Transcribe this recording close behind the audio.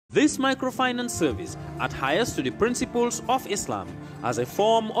This microfinance service adheres to the principles of Islam as a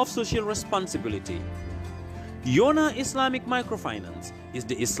form of social responsibility. Yona Islamic Microfinance is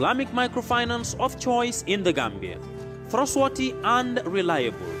the Islamic microfinance of choice in the Gambia, trustworthy and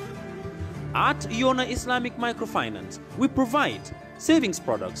reliable. At Yona Islamic Microfinance, we provide savings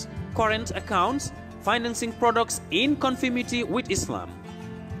products, current accounts, financing products in conformity with Islam.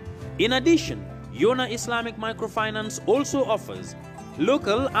 In addition, Yona Islamic Microfinance also offers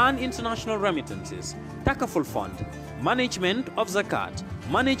local and international remittances, takaful fund, management of zakat,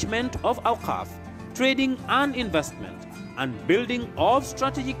 management of awqaf, trading and investment, and building of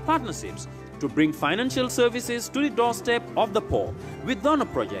strategic partnerships to bring financial services to the doorstep of the poor with donor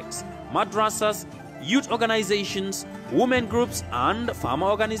projects, madrasas, youth organizations, women groups, and farmer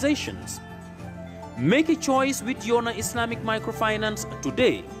organizations. Make a choice with Yona Islamic Microfinance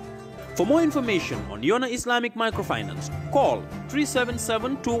today. For more information on Yona Islamic Microfinance, call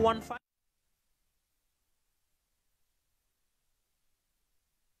 377-215.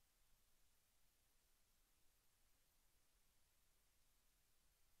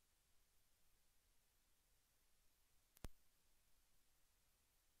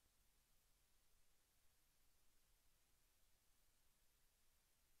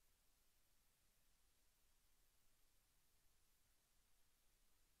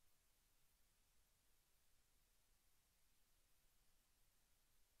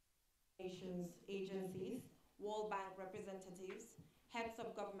 Nations agencies, World Bank representatives, heads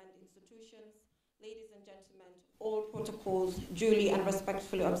of government institutions, ladies and gentlemen, all protocols duly and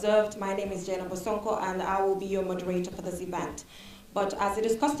respectfully observed. My name is Jena Bosonko and I will be your moderator for this event. But as it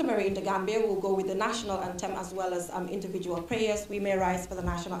is customary in the Gambia, we'll go with the national anthem as well as individual prayers. We may rise for the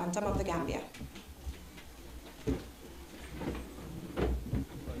national anthem of the Gambia.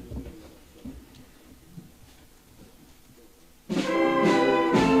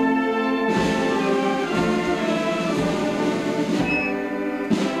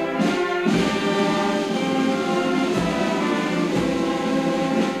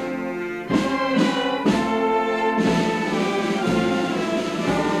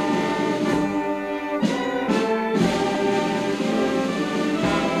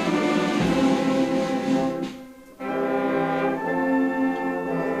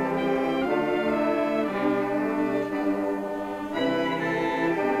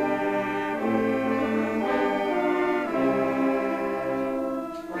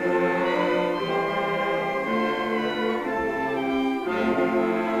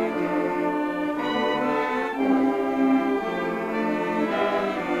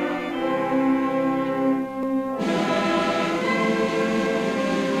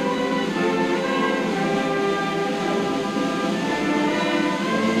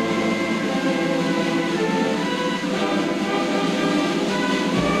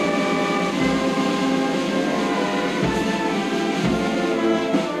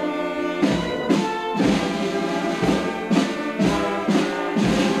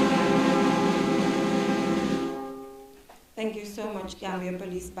 Thank you so much, Gambia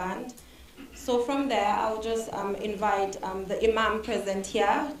Police Band. So from there, I'll just invite the Imam present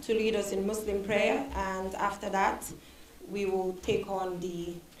here to lead us in Muslim prayer, and after that, we will take on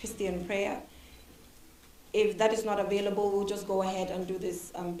the Christian prayer. If that is not available, we'll just go ahead and do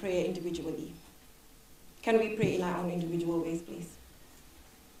this prayer individually. Can we pray in our own individual ways, please?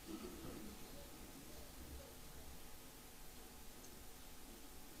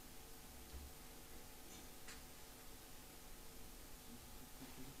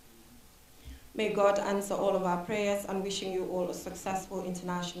 May God answer all of our prayers, and wishing you all a successful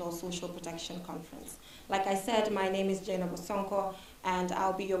International Social Protection Conference. Like I said, my name is Jena Bosonko, and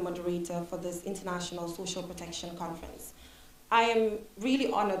I'll be your moderator for this International Social Protection Conference. I am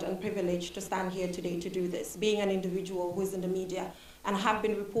really honored and privileged to stand here today to do this, being an individual who is in the media and have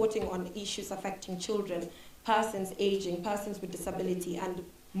been reporting on issues affecting children, persons aging, persons with disability, and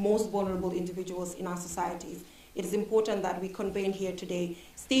most vulnerable individuals in our societies. It is important that we convene here today,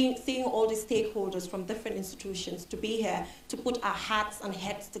 seeing all the stakeholders from different institutions to be here to put our hearts and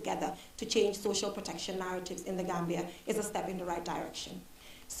heads together to change social protection narratives in the Gambia is a step in the right direction.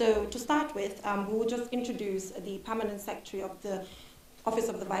 So to start with, we will just introduce the Permanent Secretary of the Office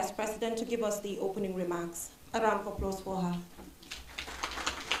of the Vice President to give us the opening remarks. A round of applause for her.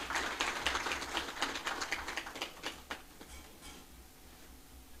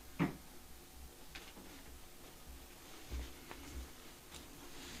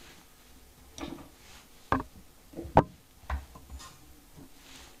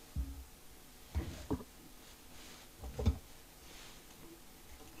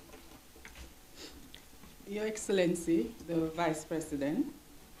 Your Excellency, the Vice President,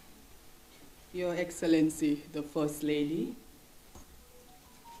 Your Excellency, the First Lady,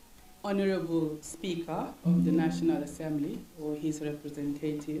 Honorable Speaker of the National Assembly, or his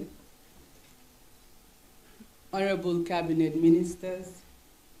representative, Honorable Cabinet Ministers,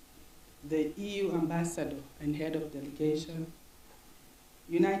 the EU Ambassador and Head of Delegation,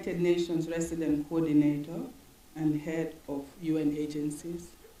 United Nations Resident Coordinator and Head of UN agencies,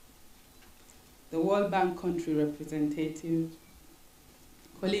 the World Bank country representative,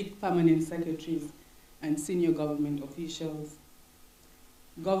 colleague permanent secretaries and senior government officials,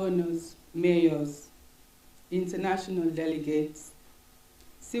 governors, mayors, international delegates,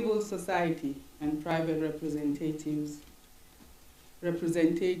 civil society and private representatives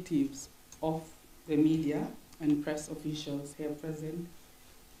of the media and press officials here present,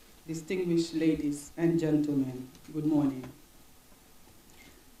 distinguished ladies and gentlemen, good morning.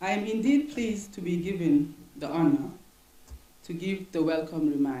 I am indeed pleased to be given the honor to give the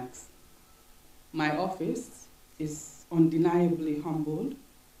welcome remarks. My office is undeniably humbled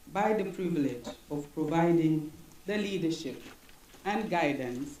by the privilege of providing the leadership and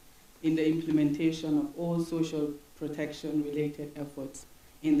guidance in the implementation of all social protection-related efforts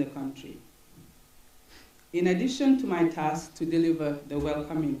in the country. In addition to my task to deliver the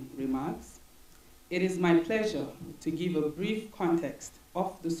welcoming remarks, it is my pleasure to give a brief context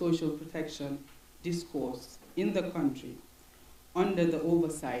of the social protection discourse in the country under the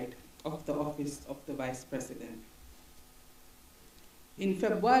oversight of the Office of the Vice President. In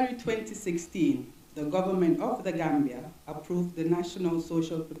February 2016, the government of the Gambia approved the National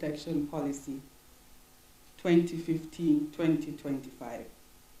Social Protection Policy 2015-2025.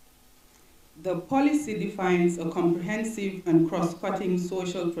 The policy defines a comprehensive and cross-cutting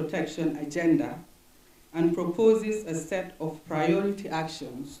social protection agenda and proposes a set of priority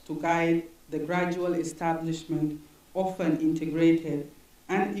actions to guide the gradual establishment of an integrated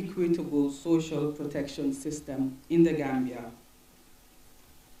and equitable social protection system in the Gambia.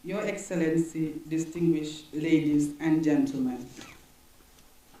 Your Excellency, distinguished ladies and gentlemen,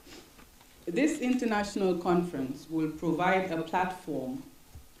 this international conference will provide a platform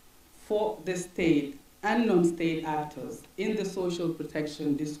for the state and non-state actors in the social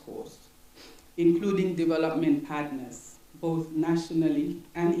protection discourse, including development partners, both nationally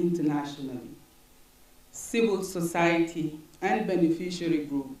and internationally, civil society and beneficiary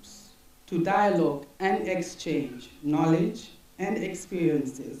groups, to dialogue and exchange knowledge and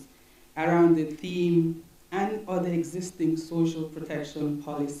experiences around the theme and other existing social protection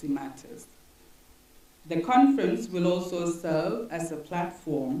policy matters. The conference will also serve as a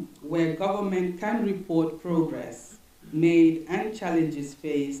platform where government can report progress made and challenges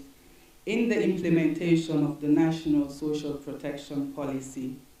faced in the implementation of the National Social Protection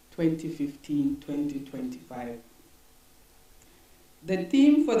Policy 2015-2025. The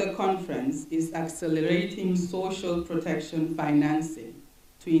theme for the conference is accelerating social protection financing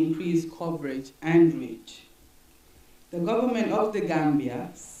to increase coverage and reach. The government of the Gambia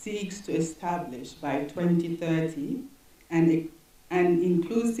seeks to establish by 2030 an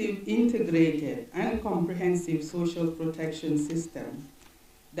inclusive, integrated, and comprehensive social protection system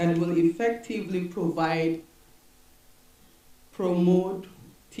that will effectively provide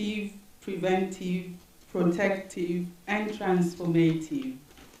promotive, preventive, protective, and transformative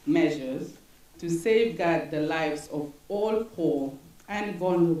measures to safeguard the lives of all poor and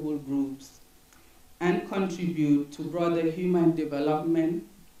vulnerable groups and contribute to broader human development,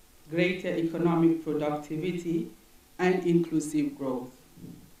 greater economic productivity, and inclusive growth.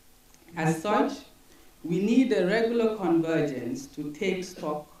 As such, we need a regular convergence to take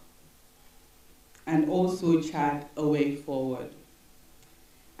stock and also chart a way forward.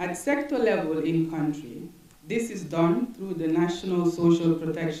 At sector level in country, this is done through the National Social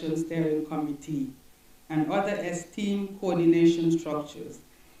Protection Steering Committee and other esteemed coordination structures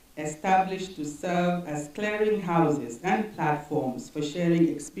established to serve as clearinghouses and platforms for sharing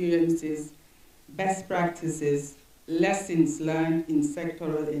experiences, best practices, lessons learned in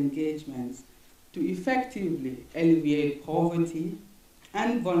sectoral engagements to effectively alleviate poverty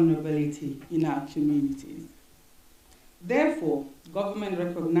and vulnerability in our communities. Therefore, government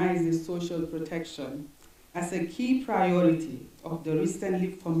recognizes social protection as a key priority of the recently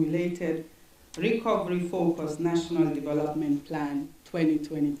formulated Recovery-Focused National Development Plan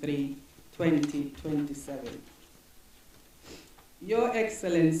 2023-2027. Your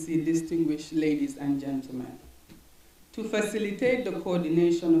Excellency, distinguished ladies and gentlemen, to facilitate the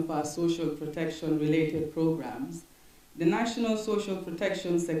coordination of our social protection-related programs, the National Social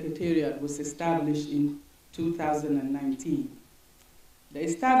Protection Secretariat was established in 2019. The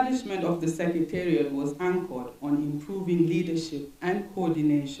establishment of the Secretariat was anchored on improving leadership and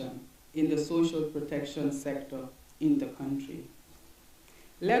coordination in the social protection sector in the country.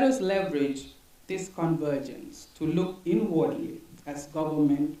 Let us leverage this convergence to look inwardly as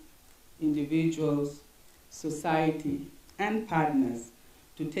government, individuals, society, and partners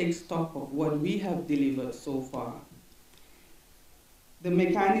to take stock of what we have delivered so far. The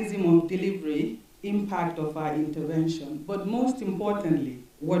mechanism of delivery, impact of our intervention, but most importantly,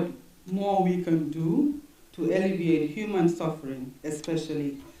 what more we can do to alleviate human suffering,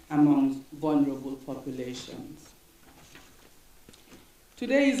 especially among vulnerable populations.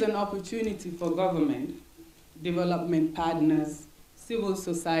 Today is an opportunity for government, development partners, civil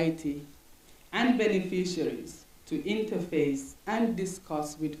society, and beneficiaries to interface and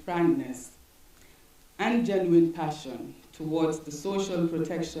discuss with frankness and genuine passion towards the social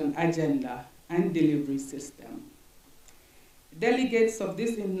protection agenda and delivery system. Delegates of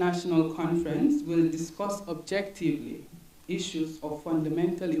this international conference will discuss objectively issues of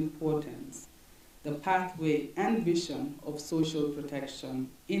fundamental importance, the pathway and vision of social protection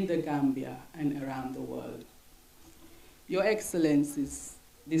in the Gambia and around the world. Your Excellencies,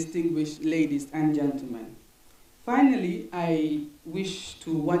 distinguished ladies and gentlemen, finally, I wish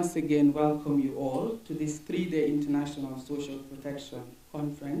to once again welcome you all to this 3-day International Social Protection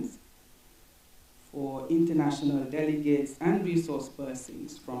Conference for international delegates and resource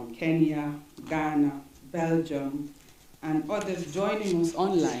persons from Kenya, Ghana, Belgium, and others joining us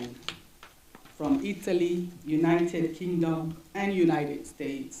online from Italy, United Kingdom, and United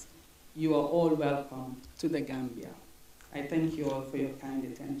States. You are all welcome to the Gambia. I thank you all for your kind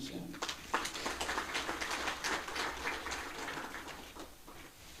attention.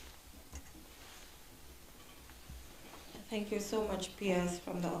 Thank you so much, Piers,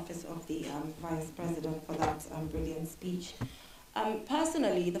 from the Office of the Vice President, for that brilliant speech.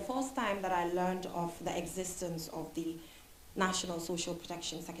 Personally, the first time that I learned of the existence of the National Social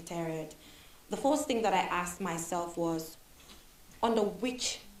Protection Secretariat, the first thing that I asked myself was, under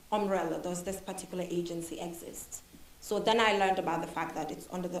which umbrella does this particular agency exist? So then I learned about the fact that it's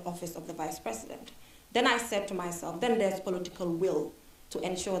under the Office of the Vice President. Then I said to myself, then there's political will to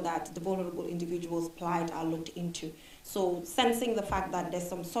ensure that the vulnerable individuals' plight are looked into. So sensing the fact that there's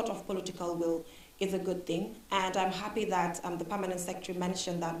some sort of political will is a good thing. And I'm happy that the Permanent Secretary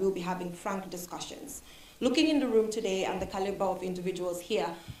mentioned that we'll be having frank discussions. Looking in the room today and the caliber of individuals here,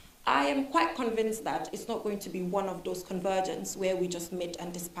 I am quite convinced that it's not going to be one of those convergences where we just meet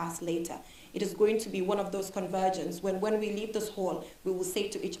and disperse later. It is going to be one of those convergences when we leave this hall, we will say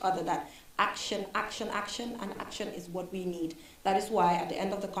to each other that action, action, action, and action is what we need. That is why at the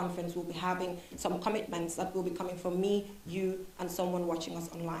end of the conference, we'll be having some commitments that will be coming from me, you, and someone watching us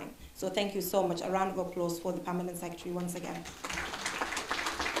online. So thank you so much. A round of applause for the Permanent Secretary once again.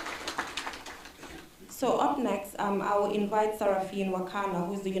 So up next, I will invite Sarafine Wakana,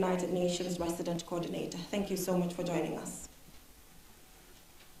 who is the United Nations Resident Coordinator. Thank you so much for joining us.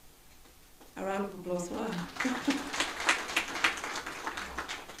 A round of applause for her.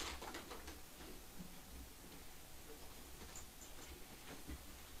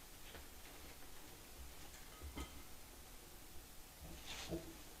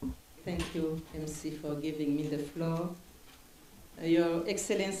 Thank you, MC, for giving me the floor. Your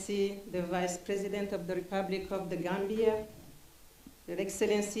Excellency, the Vice President of the Republic of the Gambia, Your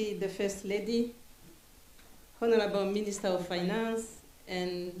Excellency, the First Lady, Honorable Minister of Finance,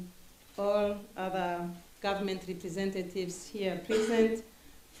 and all other government representatives here present,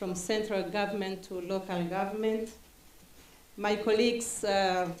 from central government to local government, my colleagues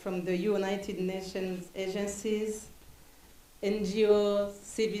from the United Nations agencies, NGOs,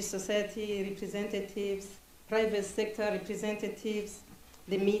 civil society representatives, private sector representatives,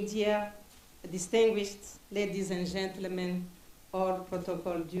 the media, distinguished ladies and gentlemen, all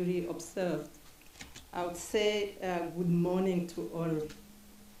protocol duly observed. I would say good morning to all.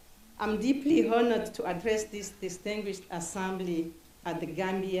 I'm deeply honored to address this distinguished assembly at the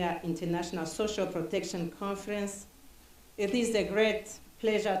Gambia International Social Protection Conference. It is a great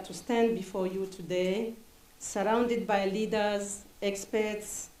pleasure to stand before you today, surrounded by leaders,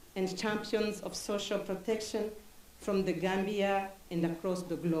 experts, and champions of social protection from the Gambia and across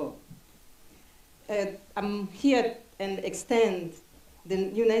the globe. I'm here and extend the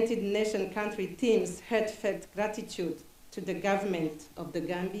United Nations country team's heartfelt gratitude to the government of the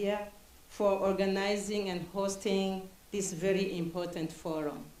Gambia for organizing and hosting this very important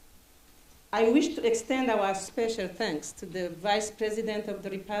forum. I wish to extend our special thanks to the Vice President of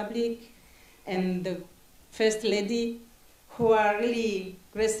the Republic and the First Lady, who are really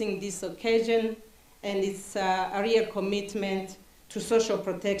gracing this occasion, and it's a real commitment to social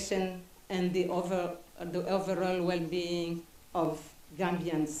protection and the overall well-being of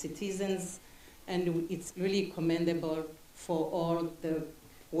Gambian citizens, and it's really commendable for all the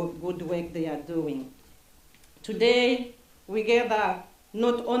good work they are doing. Today, we gather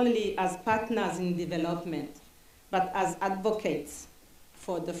not only as partners in development, but as advocates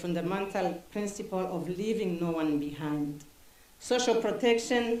for the fundamental principle of leaving no one behind. Social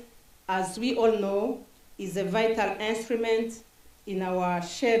protection, as we all know, is a vital instrument in our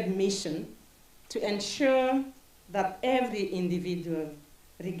shared mission to ensure that every individual,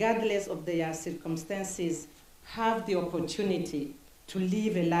 regardless of their circumstances, have the opportunity to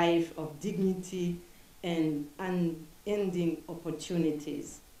live a life of dignity and unending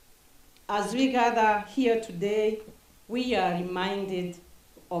opportunities. As we gather here today, we are reminded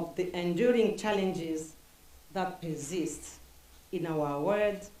of the enduring challenges that persist in our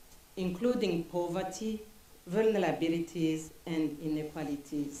world, including poverty, vulnerabilities, and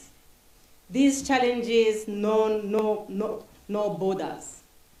inequalities. These challenges know no borders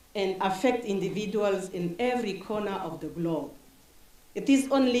and affect individuals in every corner of the globe. It is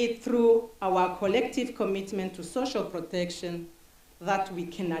only through our collective commitment to social protection that we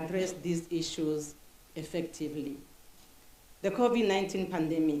can address these issues effectively. The COVID-19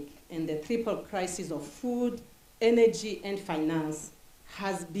 pandemic and the triple crisis of food, energy, and finance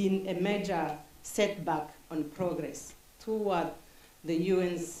has been a major setback on progress toward the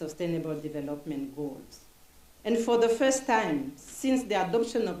UN's Sustainable Development Goals. And for the first time since the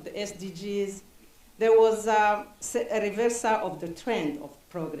adoption of the SDGs, there was a reversal of the trend of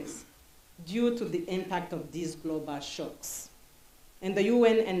progress due to the impact of these global shocks. And the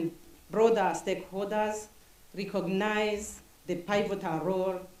UN and broader stakeholders recognize the pivotal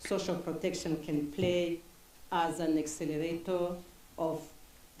role social protection can play as an accelerator of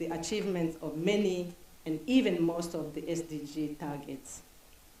the achievement of many and even most of the SDG targets,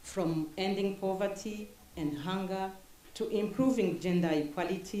 from ending poverty and hunger to improving gender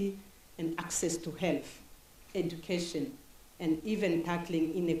equality and access to health, education, and even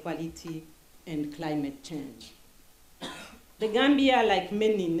tackling inequality and climate change. The Gambia, like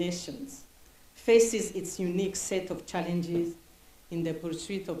many nations, faces its unique set of challenges in the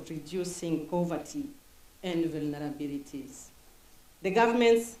pursuit of reducing poverty and vulnerabilities. The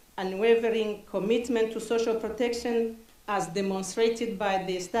government's unwavering commitment to social protection, as demonstrated by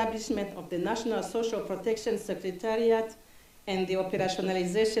the establishment of the National Social Protection Secretariat and the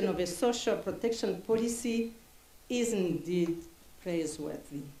operationalization of a social protection policy, is indeed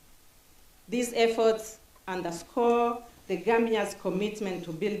praiseworthy. These efforts underscore the Gambia's commitment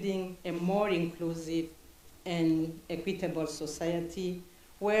to building a more inclusive and equitable society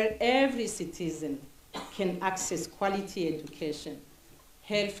where every citizen can access quality education,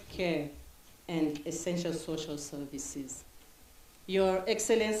 health care, and essential social services. Your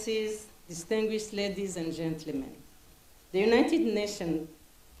Excellencies, distinguished ladies and gentlemen, the United Nations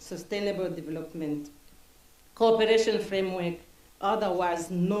Sustainable Development Cooperation Framework,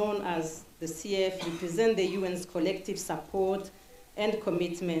 otherwise known as the CF, represents the UN's collective support and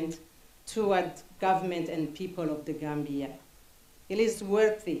commitment toward government and people of the Gambia. It is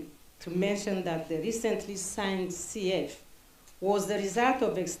worthy to mention that the recently signed CF was the result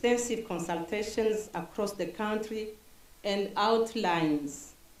of extensive consultations across the country and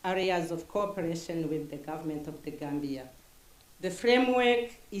outlines areas of cooperation with the government of the Gambia. The framework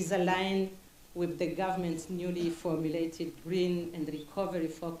is aligned with the government's newly formulated Green and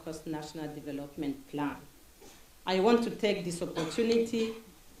Recovery-focused National Development Plan. I want to take this opportunity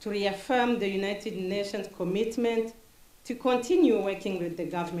to reaffirm the United Nations commitment to continue working with the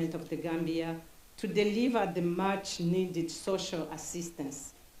government of the Gambia to deliver the much-needed social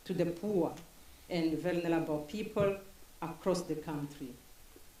assistance to the poor and vulnerable people across the country.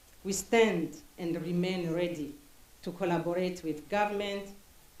 We stand and remain ready to collaborate with government,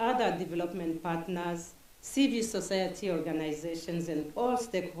 other development partners, civil society organizations, and all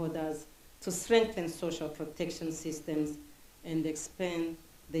stakeholders to strengthen social protection systems and expand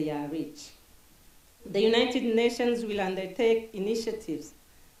their reach. The United Nations will undertake initiatives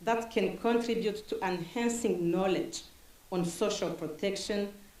that can contribute to enhancing knowledge on social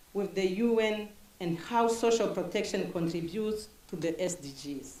protection with the UN and how social protection contributes to the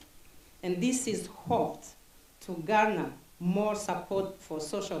SDGs. And this is hoped to garner more support for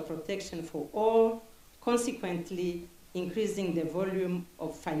social protection for all, consequently increasing the volume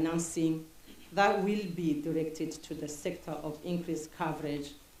of financing that will be directed to the sector of increased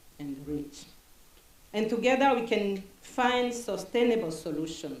coverage and reach. And together we can find sustainable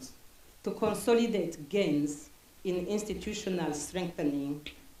solutions to consolidate gains in institutional strengthening,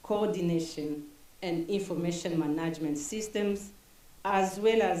 coordination, and information management systems, as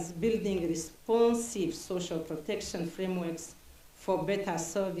well as building responsive social protection frameworks for better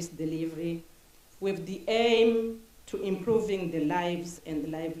service delivery with the aim to improving the lives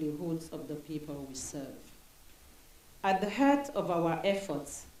and livelihoods of the people we serve. At the heart of our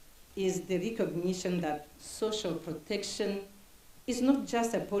efforts is the recognition that social protection is not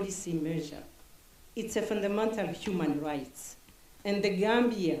just a policy measure, it's a fundamental human right. And the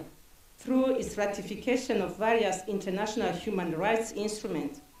Gambia, through its ratification of various international human rights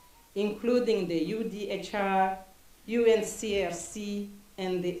instruments, including the UDHR, UNCRC,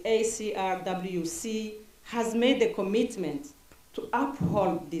 and the ACRWC, has made a commitment to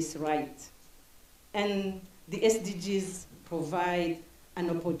uphold this right. And the SDGs provide an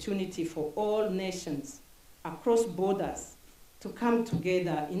opportunity for all nations across borders to come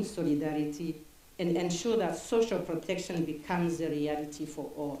together in solidarity and ensure that social protection becomes a reality for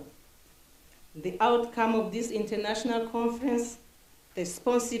all. The outcome of this international conference, the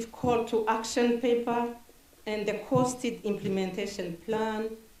responsive call to action paper, and the costed implementation plan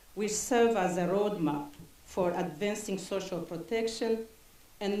will serve as a roadmap for advancing social protection,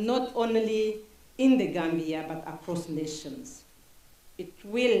 and not only in the Gambia, but across nations. It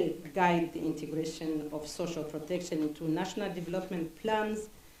will guide the integration of social protection into national development plans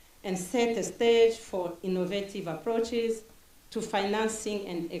and set a stage for innovative approaches to financing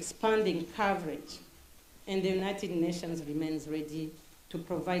and expanding coverage. And the United Nations remains ready to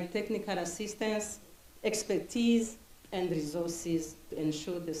provide technical assistance, expertise, and resources to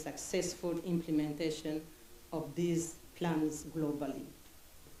ensure the successful implementation of these plans globally.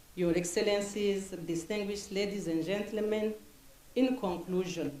 Your Excellencies, distinguished ladies and gentlemen, in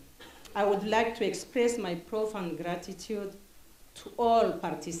conclusion, I would like to express my profound gratitude to all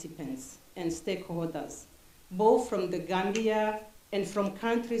participants and stakeholders, both from the Gambia and from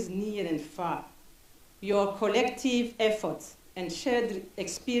countries near and far. Your collective efforts and shared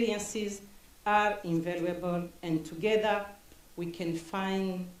experiences are invaluable, and together we can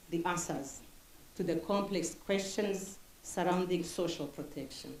find the answers to the complex questions surrounding social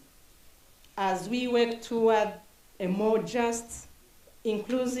protection. As we work toward a more just,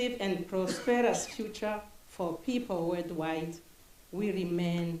 inclusive, and prosperous future for people worldwide, we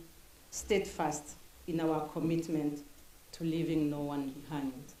remain steadfast in our commitment to leaving no one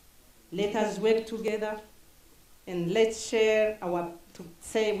behind. Let us work together, and let's share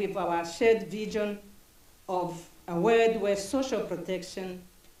with our shared vision of a world where social protection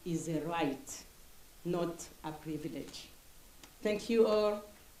is a right, not a privilege. Thank you all,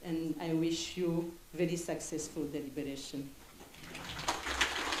 and I wish you very successful deliberation.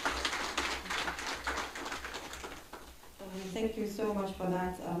 Thank you so much for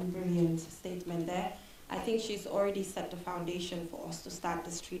that brilliant statement there. I think she's already set the foundation for us to start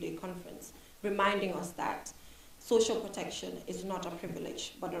this 3-day conference, reminding us that social protection is not a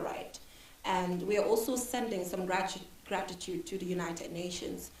privilege, but a right. And we are also sending some gratitude to the United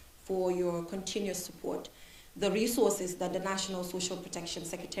Nations for your continuous support. The resources that the National Social Protection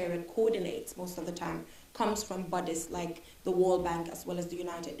Secretariat coordinates most of the time comes from bodies like the World Bank as well as the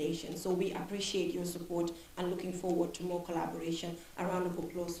United Nations. So we appreciate your support and looking forward to more collaboration. A round of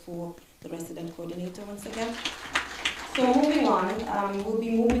applause for the resident coordinator once again. So moving on, we'll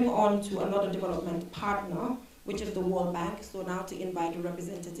be moving on to another development partner, which is the World Bank. So now to invite a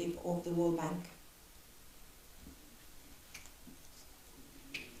representative of the World Bank.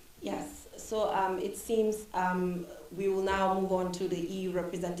 Yes, so it seems we will now move on to the EU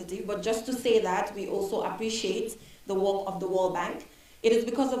representative, but just to say that we also appreciate the work of the World Bank. It is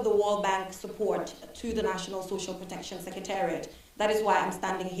because of the World Bank support to the National Social Protection Secretariat. That is why I'm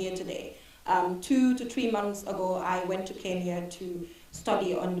standing here today. 2 to 3 months ago, I went to Kenya to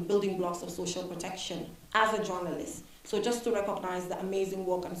study on the building blocks of social protection as a journalist. So just to recognize the amazing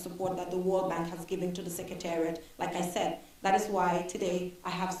work and support that the World Bank has given to the Secretariat, like I said, that is why today I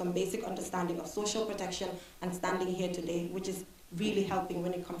have some basic understanding of social protection and standing here today, which is really helping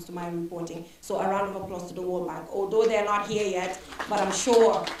when it comes to my reporting. So a round of applause to the World Bank. Although they're not here yet, but I'm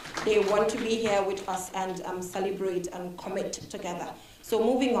sure they want to be here with us and celebrate and commit together. So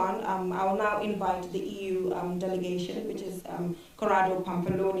moving on, I will now invite the EU delegation, which is Corrado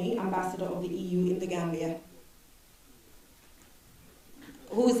Pampaloni, Ambassador of the EU in the Gambia,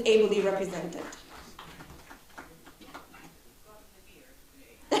 who is ably represented.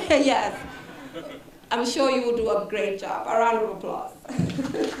 Yes, I'm sure you will do a great job. A round of applause.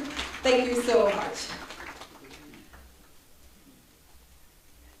 Thank you so much.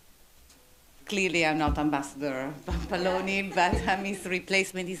 Clearly, I'm not Ambassador Pampaloni, but his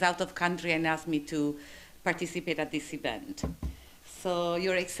replacement is out of country and asked me to participate at this event. So,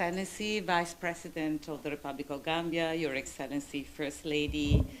 Your Excellency, Vice President of the Republic of Gambia, Your Excellency, First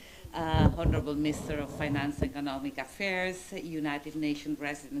Lady, Honorable Minister of Finance and Economic Affairs, United Nations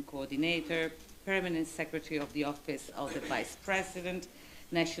Resident Coordinator, Permanent Secretary of the Office of the Vice President,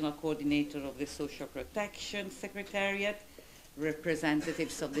 National Coordinator of the Social Protection Secretariat,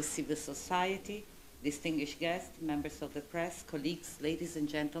 representatives of the civil society, distinguished guests, members of the press, colleagues, ladies and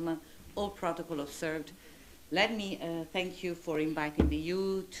gentlemen, all protocol observed. Let me thank you for inviting the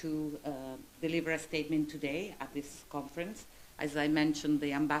EU to deliver a statement today at this conference. As I mentioned,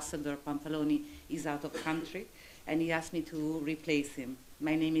 the Ambassador Pampaloni is out of country, and he asked me to replace him.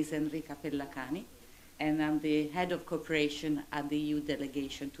 My name is Enrica Pellacani, and I'm the head of cooperation at the EU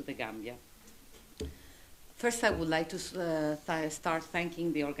delegation to the Gambia. First, I would like to start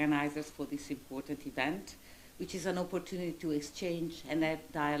thanking the organizers for this important event, which is an opportunity to exchange and have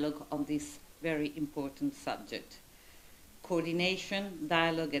dialogue on this very important subject. Coordination,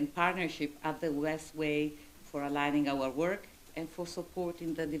 dialogue, and partnership are the best way for aligning our work and for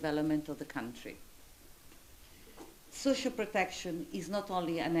supporting the development of the country. Social protection is not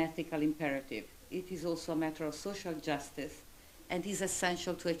only an ethical imperative, it is also a matter of social justice and is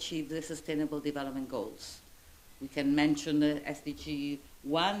essential to achieve the Sustainable Development Goals. We can mention the SDG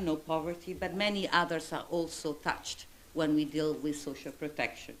 1, no poverty, but many others are also touched when we deal with social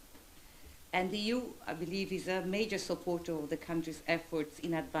protection. And the EU, I believe, is a major supporter of the country's efforts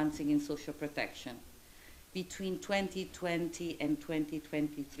in advancing in social protection. Between 2020 and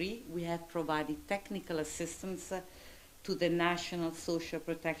 2023, we have provided technical assistance to the National Social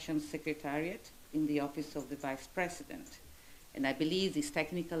Protection Secretariat in the Office of the Vice President. And I believe this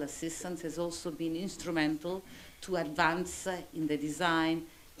technical assistance has also been instrumental to advance in the design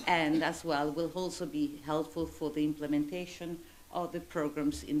and as well will also be helpful for the implementation of the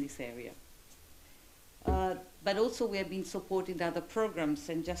programs in this area. But also we have been supporting other programs,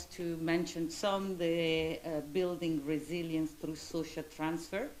 and just to mention some, the Building Resilience Through Social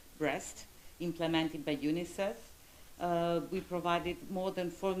Transfer, BREST, implemented by UNICEF. We provided more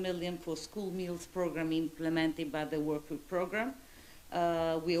than 4 million for school meals program implemented by the World Food Program.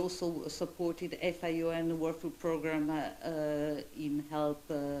 We also supported FION World Food Program in help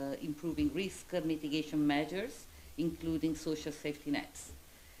improving risk mitigation measures, including social safety nets.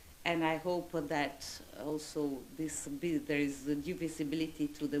 And I hope that also there is due visibility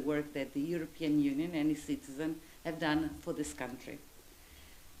to the work that the European Union and its citizens have done for this country.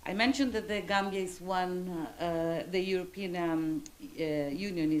 I mentioned that the Gambia is one, the European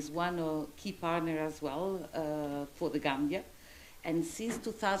Union is one key partner as well for the Gambia. And since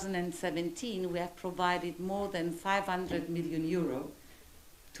 2017, we have provided more than 500 million euro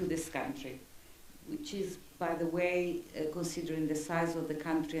to this country, which is, by the way, considering the size of the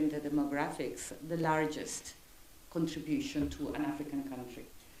country and the demographics, the largest contribution to an African country.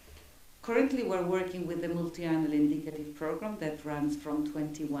 Currently, we're working with the multi-annual indicative program that runs from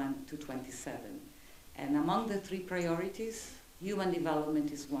 21 to 27. And among the 3 priorities, human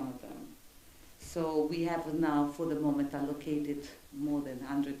development is one of them. So we have now, for the moment, allocated more than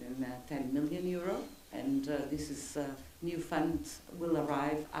 110 million euro, and this is new funds will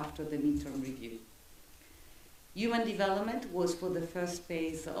arrive after the midterm review. Human development was for the first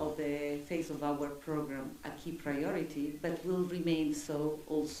phase of our program a key priority, but will remain so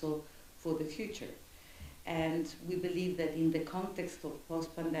also for the future. And we believe that in the context of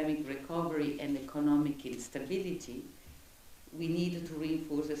post-pandemic recovery and economic instability, we need to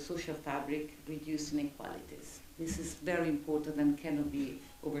reinforce the social fabric, reduce inequalities. This is very important and cannot be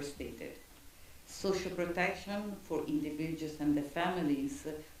overstated. Social protection for individuals and their families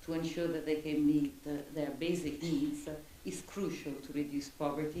to ensure that they can meet their basic needs is crucial to reduce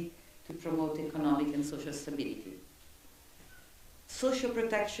poverty, to promote economic and social stability. Social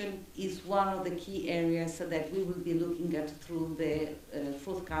protection is one of the key areas that we will be looking at through the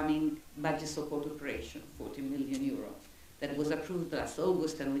forthcoming budget support operation, 40 million euro, that was approved last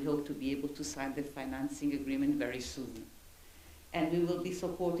August, and we hope to be able to sign the financing agreement very soon. And we will be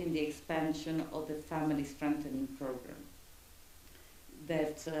supporting the expansion of the family strengthening program.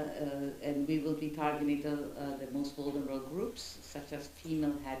 And we will be targeting the most vulnerable groups, such as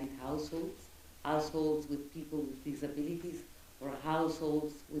female-headed households, households with people with disabilities, or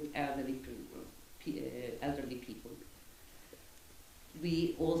households with elderly people.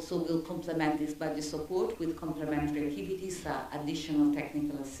 We also will complement this budget support with complementary activities, additional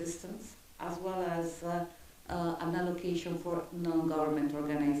technical assistance, as well as an allocation for non-government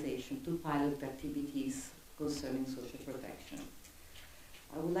organizations to pilot activities concerning social protection.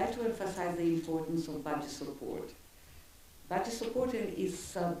 I would like to emphasize the importance of budget support. Budget support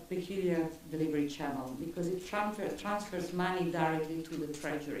is a peculiar delivery channel because it transfers money directly to the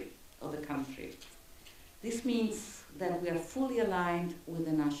treasury of the country. This means that we are fully aligned with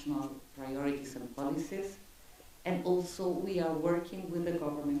the national priorities and policies, and also we are working with the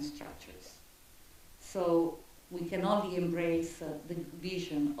government structures. So we can only embrace the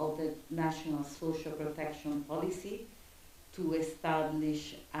vision of the national social protection policy to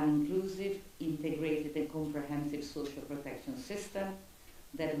establish an inclusive, integrated and comprehensive social protection system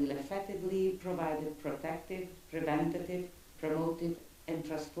that will effectively provide protective, preventative, promotive and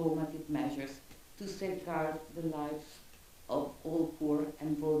transformative measures to safeguard the lives of all poor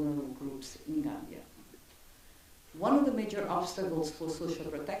and vulnerable groups in Gambia. One of the major obstacles for social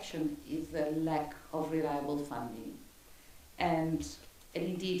protection is the lack of reliable funding. And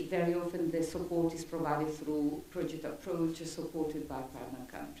indeed, very often the support is provided through project approaches supported by partner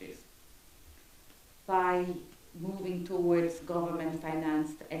countries. By moving towards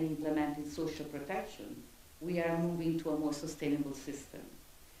government-financed and implemented social protection, we are moving to a more sustainable system.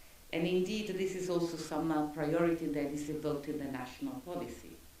 And indeed, this is also some priority that is evoked in the national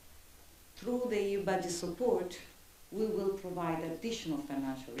policy. Through the EU budget support, we will provide additional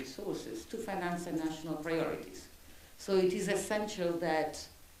financial resources to finance the national priorities. So it is essential that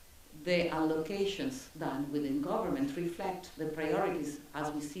the allocations done within government reflect the priorities as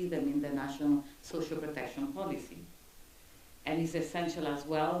we see them in the national social protection policy. And it's essential as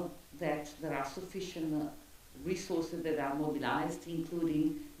well that there are sufficient resources that are mobilized,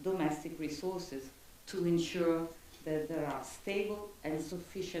 including domestic resources, to ensure that there are stable and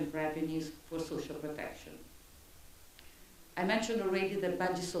sufficient revenues for social protection. I mentioned already that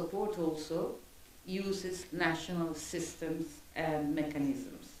budget support also uses national systems and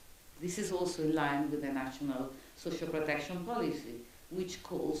mechanisms. This is also in line with the national social protection policy, which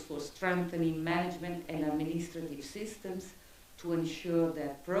calls for strengthening management and administrative systems to ensure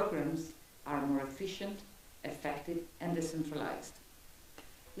that programs are more efficient, effective, and decentralized.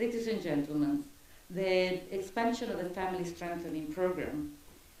 Ladies and gentlemen, the expansion of the Family Strengthening Program,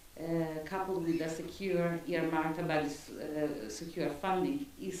 coupled with the secure earmarked budget secure funding,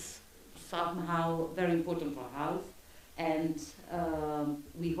 is somehow very important for health, and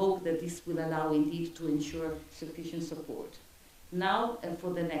we hope that this will allow indeed to ensure sufficient support. Now and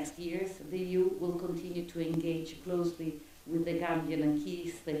for the next years, the EU will continue to engage closely with the Gambian and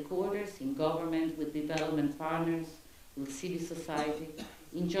key stakeholders in government, with development partners, with civil society,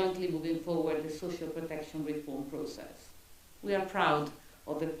 in jointly moving forward the social protection reform process. We are proud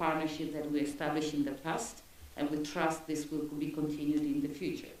of the partnership that we established in the past, and we trust this will be continued in the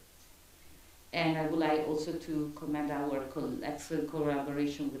future. And I would like also to commend our excellent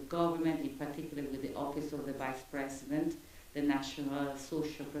collaboration with government, in particular with the Office of the Vice President, the National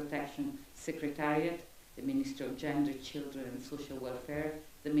Social Protection Secretariat, the Minister of Gender, Children and Social Welfare,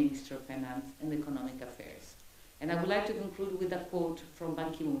 the Minister of Finance and Economic Affairs. And I would like to conclude with a quote from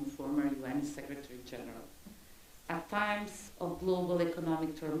Ban Ki-moon, former UN Secretary General. At times of global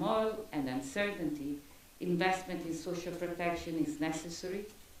economic turmoil and uncertainty, investment in social protection is necessary,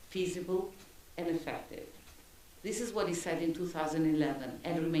 feasible, and effective. This is what he said in 2011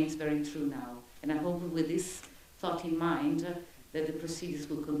 and remains very true now. And I hope with this thought in mind that the proceedings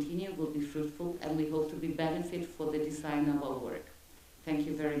will continue, will be fruitful, and we hope to be benefit for the design of our work. Thank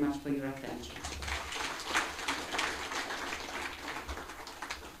you very much for your attention.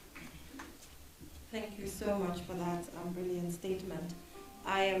 Thank you so much for that brilliant statement.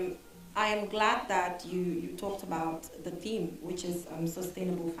 I am glad that you talked about the theme, which is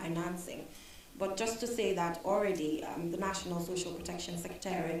sustainable financing. But just to say that already the National Social Protection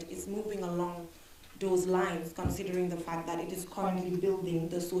Secretariat is moving along those lines, considering the fact that it is currently building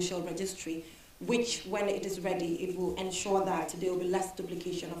the social registry, which when it is ready, it will ensure that there will be less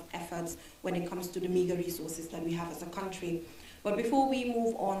duplication of efforts when it comes to the meager resources that we have as a country. But before we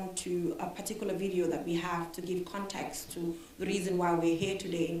move on to a particular video that we have to give context to the reason why we're here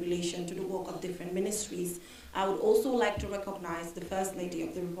today in relation to the work of different ministries, I would also like to recognize the First Lady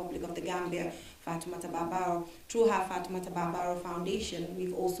of the Republic of the Gambia, Fatoumata Barbaro. Through her Fatoumata Barbaro Foundation,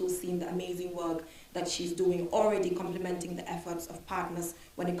 we've also seen the amazing work that she's doing, already complementing the efforts of partners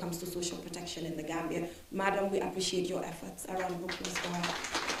when it comes to social protection in the Gambia. Madam, we appreciate your efforts. A round of applause for her.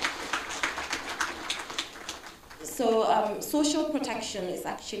 So social protection is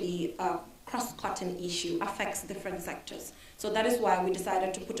actually a cross-cutting issue, affects different sectors. So that is why we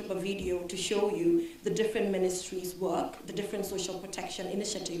decided to put up a video to show you the different ministries' work, the different social protection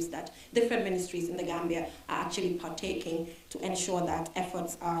initiatives that different ministries in the Gambia are actually partaking to ensure that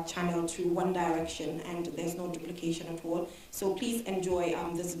efforts are channeled through one direction and there's no duplication at all. So please enjoy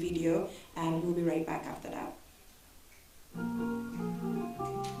this video, and we'll be right back after that.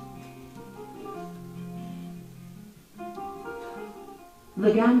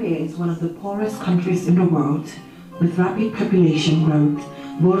 The Gambia is one of the poorest countries in the world, with rapid population growth,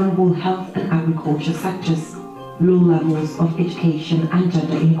 vulnerable health and agriculture sectors, low levels of education and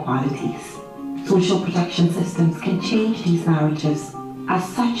gender inequalities. Social protection systems can change these narratives, as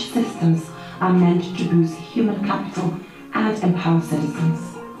such systems are meant to boost human capital and empower citizens.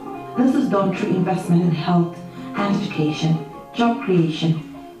 This is done through investment in health and education, job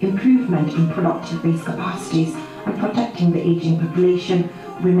creation, improvement in productive-based capacities, and protecting the aging population,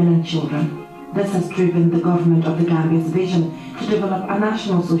 women and children. This has driven the government of the Gambia's vision to develop a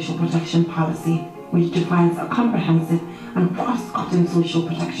national social protection policy, which defines a comprehensive and cross-cutting social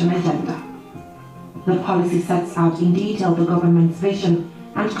protection agenda. The policy sets out in detail the government's vision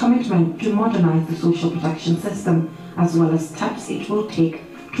and commitment to modernize the social protection system, as well as steps it will take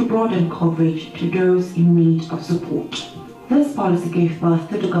to broaden coverage to those in need of support. This policy gave birth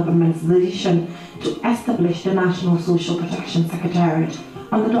to the government's decision to establish the National Social Protection Secretariat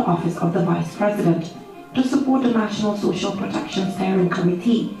under the office of the Vice President to support the National Social Protection Steering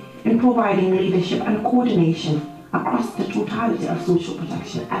Committee in providing leadership and coordination across the totality of social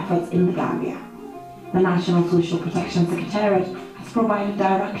protection efforts in the Gambia. The National Social Protection Secretariat has provided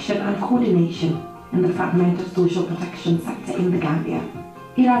direction and coordination in the fragmented social protection sector in the Gambia.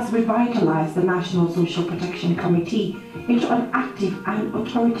 It has revitalized the National Social Protection Committee into an active and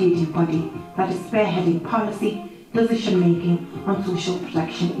authoritative body that is spearheading policy, decision-making on social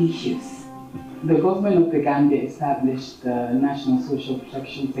protection issues. The government of the Gambia established the National Social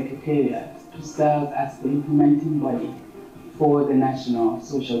Protection Secretariat to serve as the implementing body for the National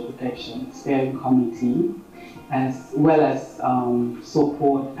Social Protection Steering Committee, as well as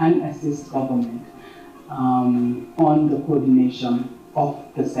support and assist government on the coordination of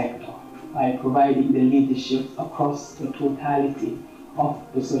the sector by providing the leadership across the totality of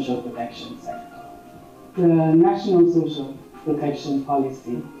the social protection sector. The National Social Protection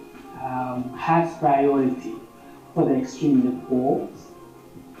Policy has priority for the extremely poor,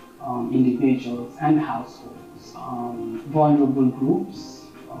 individuals and households, vulnerable groups,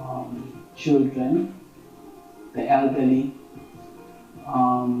 children, the elderly,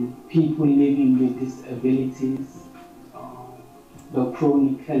 people living with disabilities, the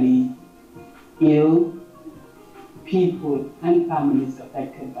chronically ill, people and families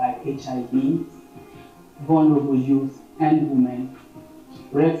affected by HIV, vulnerable youth and women,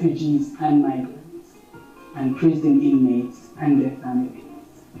 refugees and migrants, and prison inmates and their families.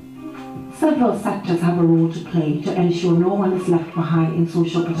 Several sectors have a role to play to ensure no one is left behind in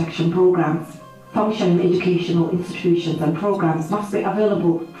social protection programs. Functioning educational institutions and programs must be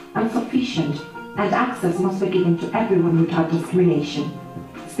available and sufficient, and access must be given to everyone without discrimination.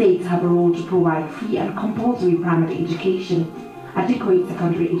 States have a role to provide free and compulsory primary education, adequate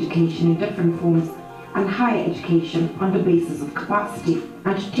secondary education in different forms, and higher education on the basis of capacity,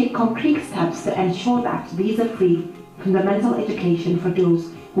 and to take concrete steps to ensure that these are free, fundamental education for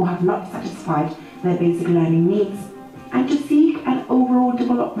those who have not satisfied their basic learning needs, and to seek an overall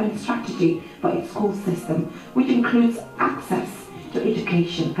development strategy for its school system, which includes access to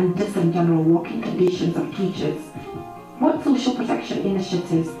education and decent general working conditions of teachers. What social protection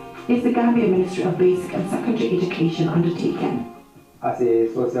initiatives is the Gambia Ministry of Basic and Secondary Education undertaken? As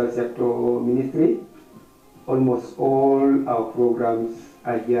a social sector ministry, almost all our programs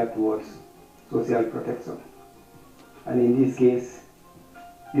are geared towards social protection. And in this case,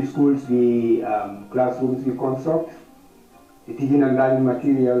 the schools, classrooms we construct, the teaching and learning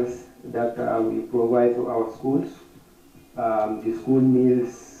materials that we provide to our schools, the school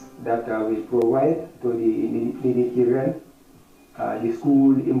meals that we provide to the needy children, the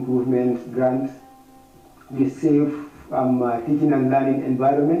school improvement grants, the safe teaching and learning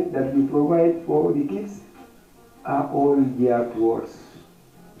environment that we provide for the kids are all geared towards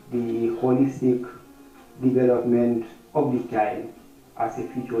the holistic development of the child as a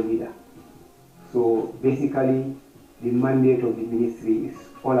future leader. So basically, the mandate of the ministry is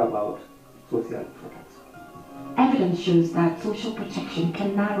all about social protection. Evidence shows that social protection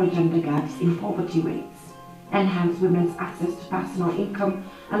can narrow gender gaps in poverty rates, enhance women's access to personal income,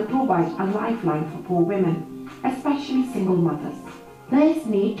 and provide a lifeline for poor women, especially single mothers. There is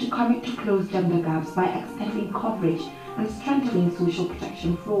need to commit to close gender gaps by extending coverage and strengthening social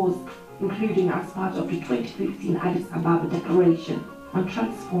protection floors, including as part of the 2015 Addis Ababa Declaration on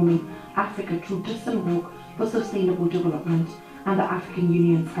Transforming Africa through Decent Work for Sustainable Development and the African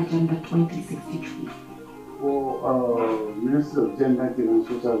Union's Agenda 2063. For Ministry of Gender, and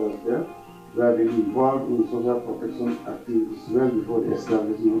Social Welfare, we have been involved in social protection activities well before the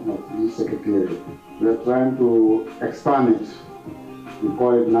establishment of this secretariat. We are trying to expand it. We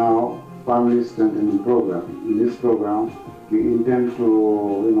call it now family strengthening program. In this program, we intend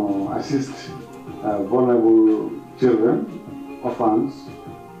to assist vulnerable children, orphans,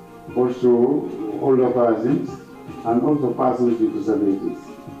 also older persons, and also persons with disabilities.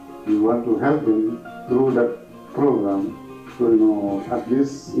 We want to help them through that program to at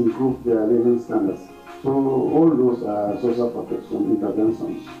least improve their living standards. So all those are social protection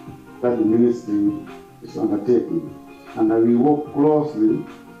interventions that the ministry is undertaking. And we work closely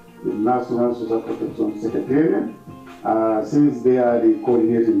with National Social Protection Secretariat since they are the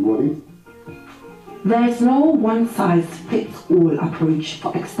coordinating body. There is no one-size-fits-all approach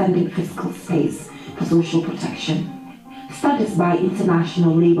for extending fiscal space for social protection. Studies by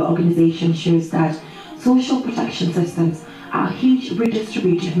international labor organizations shows that social protection systems are huge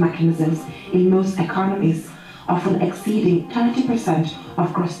redistributive mechanisms in most economies, often exceeding 30%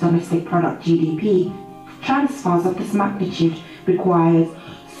 of gross domestic product GDP. Transfers of this magnitude requires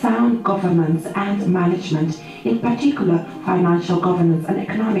sound governance and management, in particular financial governance and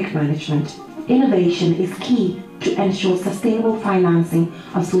economic management. Innovation is key to ensure sustainable financing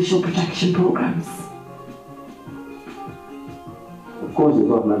of social protection programs. Of course, the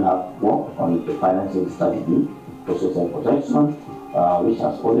government have worked on the financing strategy for social protection, which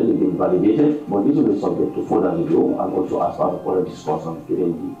has already been validated, but this will be subject to further review and also as part of further discussion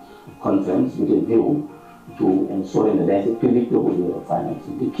during the conference with a view to ensuring that there is a predictable way of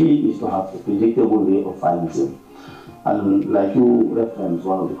financing. The key is to have a predictable way of financing. And like you referenced,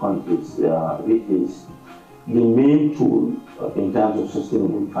 one of the countries, which is the main tool in terms of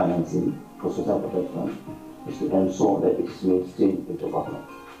sustainable financing for social protection, is to ensure that it is mainstreamed into government.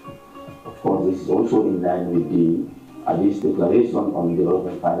 Of course, this is also in line with the Addis Declaration on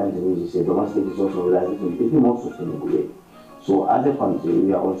Development Financing, which is a domestic resource mobilization in a more sustainable way. So as a country,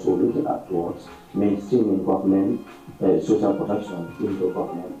 we are also looking at towards mainstreaming government social protection into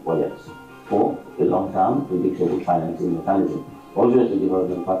government budgets for a long-term predictable financing mechanism. Also, the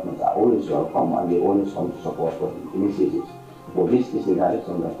development partners are always welcome and they always come to support initiatives. But this is the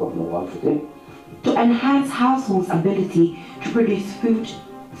direction that government wants to take. To enhance households' ability to produce food,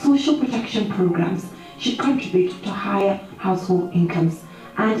 social protection programs should contribute to higher household incomes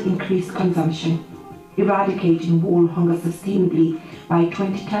and increased consumption. Eradicating world hunger sustainably by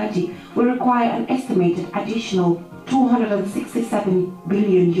 2030 will require an estimated additional $267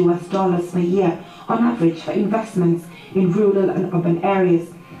 billion per year on average for investments in rural and urban areas.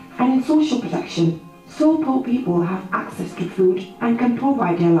 And in social protection, so poor people have access to food and can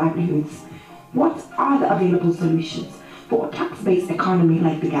provide their livelihoods. What are the available solutions for a tax-based economy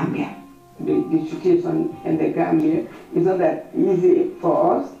like the Gambia? The situation in the Gambia is not that easy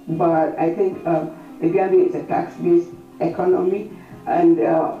for us, but I think the Gambia is a tax-based economy, and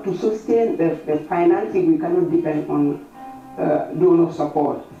to sustain the financing, we cannot depend on donor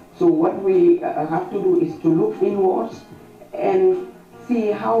support. So what we have to do is to look inwards and see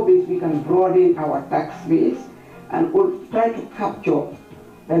how best we can broaden our tax base and try to capture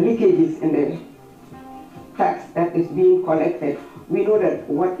the leakages in the tax that is being collected. We know that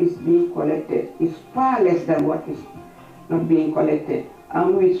what is being collected is far less than what is not being collected.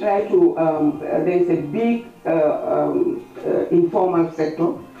 And we try to, there is a big informal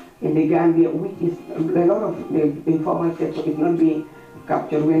sector in the Gambia, which is, a lot of the informal sector is not being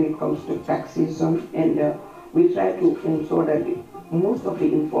captured when it comes to taxation. And we try to ensure that most of the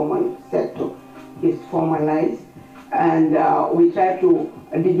informal sector is formalized. And we try to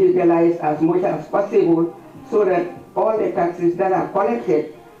digitalize as much as possible so that all the taxes that are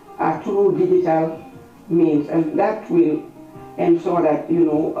collected are through digital means. And that will ensure that, the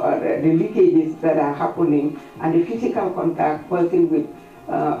leakages that are happening and the physical contact person with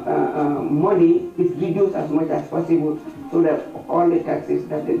money is reduced as much as possible, so that all the taxes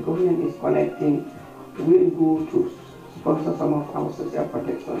that the government is collecting will go to sponsor some of our social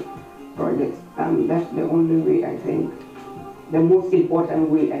protection projects. And that's the only way, I think, the most important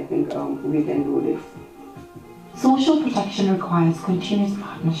way, I think, we can do this. Social protection requires continuous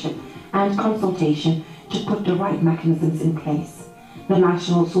partnership and consultation to put the right mechanisms in place. The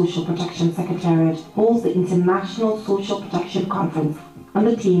National Social Protection Secretariat holds the International Social Protection Conference on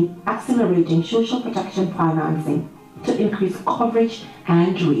the theme Accelerating Social Protection Financing to increase coverage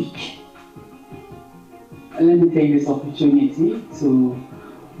and reach. Let me take this opportunity to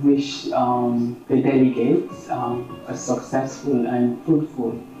wish the delegates a successful and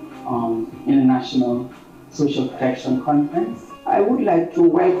fruitful International Social Protection Conference. I would like to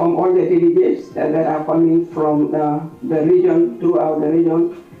welcome all the delegates that are coming from the region, throughout the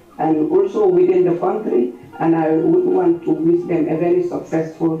region, and also within the country. And I would want to wish them a very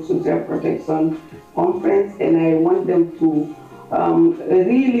successful social protection conference, and I want them to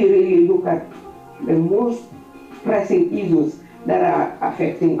really look at the most pressing issues that are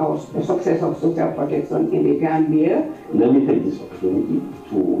affecting the success of social protection in the Gambia. Let me take this opportunity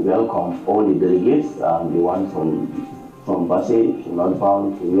to welcome all the delegates, the ones from Basse to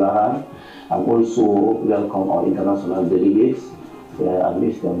Northbound to Ulahan, and also welcome our international delegates. I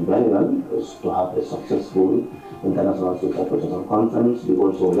wish them very well to have a successful International Social Protection Conference. We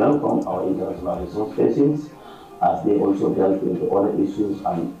also welcome our international resource persons as they also delve into other issues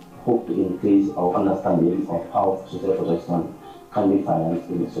and hope to increase our understanding of how social protection can be financed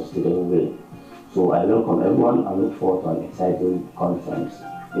in a sustainable way. So I welcome everyone and look forward to an exciting conference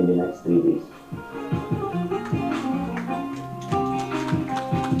in the next 3 days.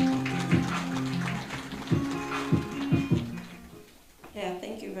 Yeah,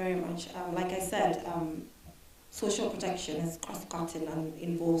 thank you very much. Like I said, social protection is cross-cutting and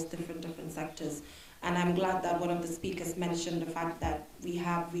involves different sectors. And I'm glad that one of the speakers mentioned the fact that we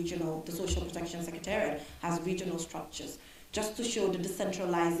have the Social Protection Secretariat has regional structures, just to show the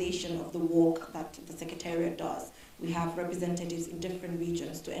decentralization of the work that the Secretariat does. We have representatives in different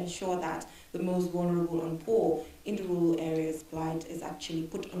regions to ensure that the most vulnerable and poor in the rural areas, blight, is actually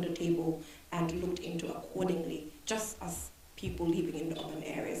put on the table and looked into accordingly, just as people living in the urban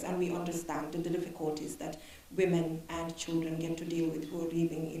areas. And we understand the difficulties that women and children get to deal with who are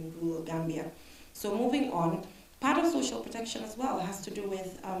living in rural Gambia. So moving on, part of social protection as well has to do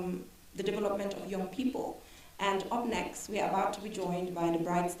with the development of young people. And up next, we are about to be joined by the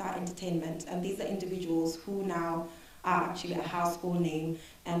Bright Star Entertainment, and these are individuals who now are actually a household name,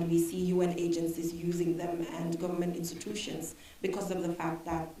 and we see UN agencies using them and government institutions because of the fact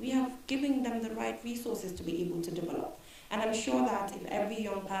that we have given them the right resources to be able to develop. And I'm sure that if every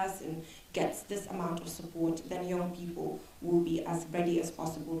young person gets this amount of support, then young people will be as ready as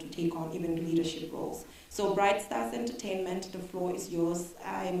possible to take on even leadership roles. So Bright Stars Entertainment, the floor is yours.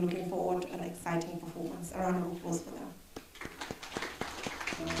 I am looking forward to an exciting performance. A round of applause for them.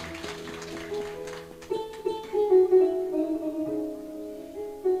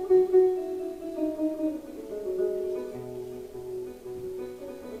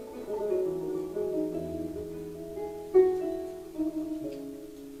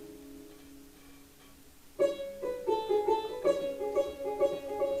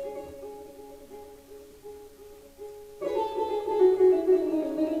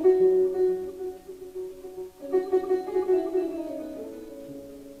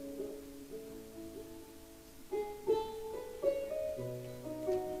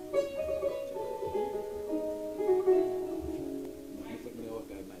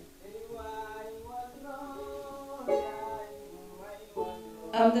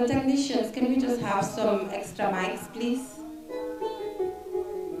 The technicians, can we just have some extra mics, please?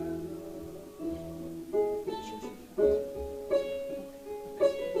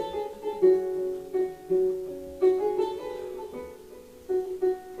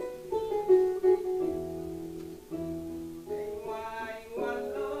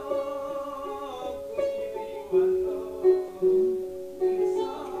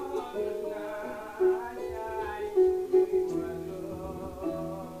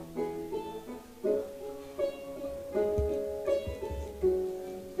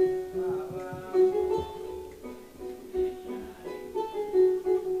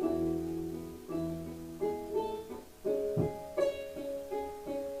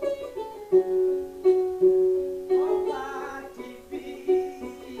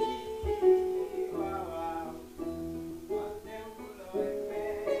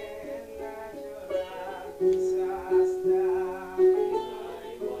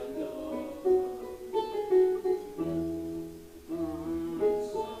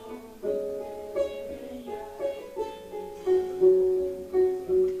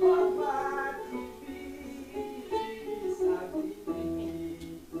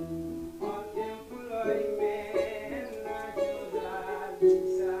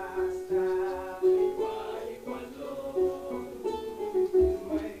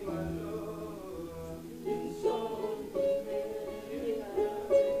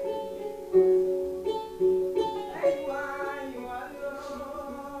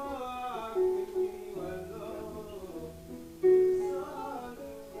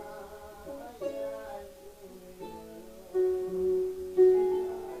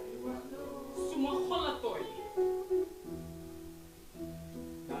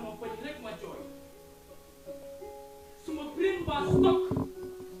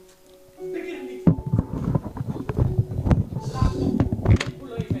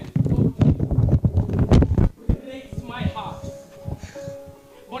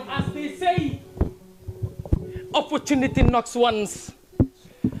 Opportunity knocks once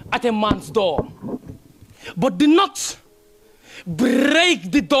at a man's door, but do not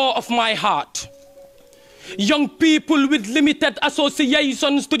break the door of my heart. Young people with limited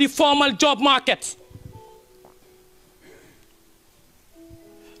associations to the formal job market.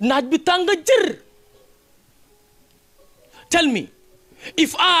 Naaj bi tàng jër. Tell me,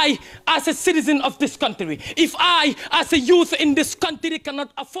 if I, as a citizen of this country, if I, as a youth in this country,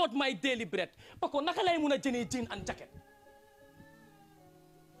 cannot afford my daily bread, Pako, naka lay muna jëndee jean and jacket?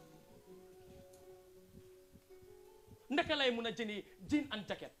 Naka lay muna jëndee jean and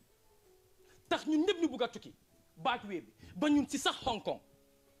jacket? Tax ñun ñëpp ñu bugg a tukki baat wee bi ba ñun ci sax Hong Kong.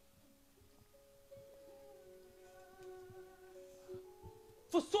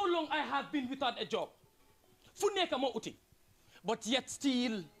 For so long I have been without a job. Fu nekk ma uti. But yet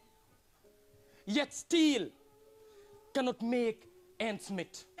still cannot make ends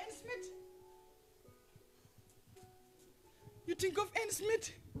meet. Ends meet? You think of ends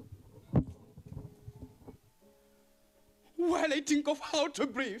meet? While I think of how to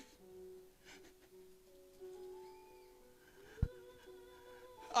breathe.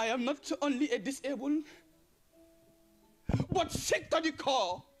 I am not only a disabled, but sick to the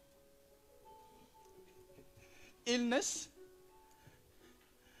core. Illness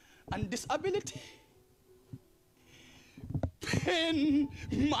and disability. Pain,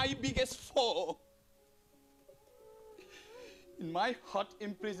 my biggest foe. In my hot,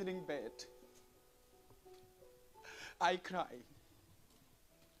 imprisoning bed, I cry.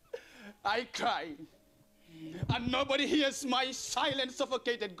 And nobody hears my silent,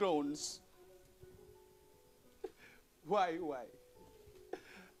 suffocated groans. Why?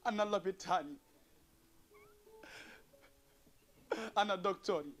 Anna Labitani. Anna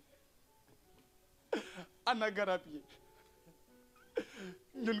Doctori. Anna Garapi.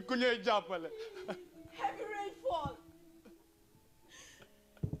 Ñun ku ñuy jàppale. Heavy rainfall.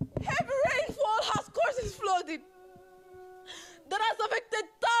 Heavy rainfall has caused flooding that has affected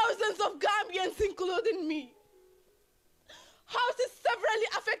thousands of Gambians, including me. Houses severely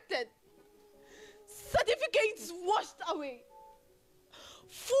affected. Certificates washed away.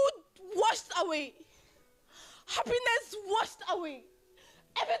 Food washed away. Happiness washed away.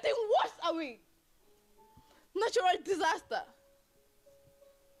 Everything washed away. Natural disaster.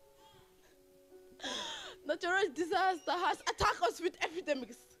 Natural disaster has attacked us with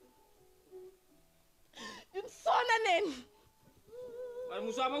epidemics. You'd son Al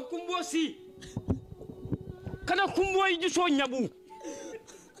musaba kumbo si. Kana kumbo ijuso nyabu.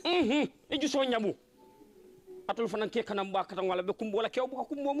 Ijuso nyabu. Atul fanan ke kana mba katan wala be kumbo la kew bu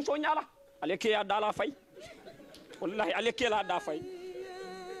kumbo muso nyala. Ale ke ya dala fay. Wallahi ale ke la da fay.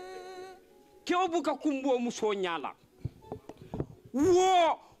 Kew bu ka kumbo muso nyala.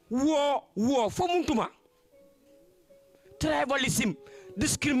 Wo fo muntuma. Tribalism,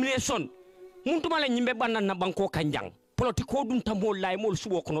 discrimination. Muntuma la nyimbe banana na banko kanjang. Politiko dun tamol lay mol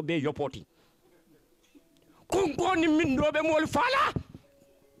subo kono be yopoti. Kumbo ni mindo be mol fala.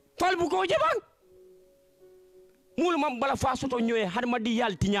 Fal bu ko jebang. Mul mam bala fa soto ñoy harmadi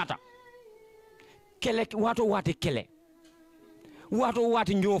yal tiñata. Kele wato wati kele. Wato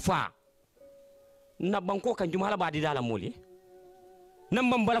wati ñofa. Na banko kan jumala ba di dala moli.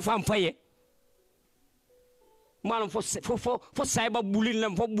 Nam bala fam faye. Malam fo sayba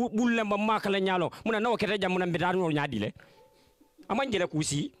bulilem fo bulilem ba makala nyalo muna nawo kete jam muna mbedar no nyaadile amanjele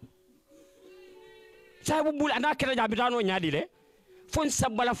kusi saybu bul ana kete jam bidano nyaadile fon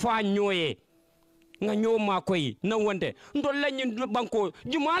sabala fa nyoye nga nyoma koy na wonde ndol lañu banko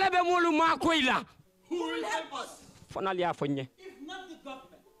jumala be molu ma koy la who will help us fanal ya fonye if not the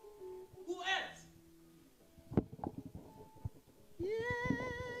government who else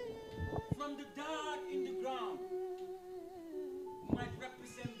from the dirt in the ground might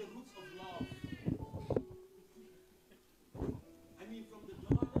represent the roots of love. I mean, from the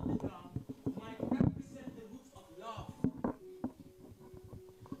dirt in the ground might represent the roots of love.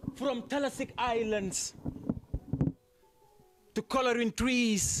 From Talasic Islands to coloring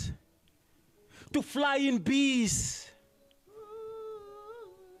trees to flying bees.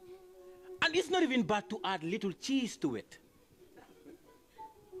 And it's not even bad to add little cheese to it.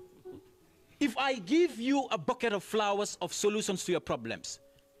 If I give you a bucket of flowers of solutions to your problems,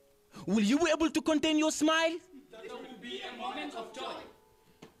 will you be able to contain your smile? That will be a moment of joy.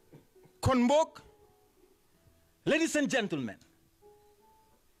 Konbok, ladies and gentlemen,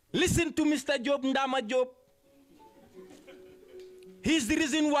 listen to Mr. Job Ndama Job. He's the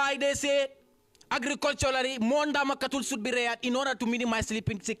reason why they say agriculturally more Ndama cattle should be reared in order to minimize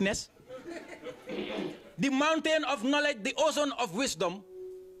sleeping sickness. The mountain of knowledge, the ocean of wisdom.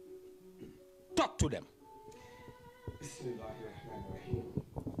 Talk to them. Bismillahirrahmanirrahim.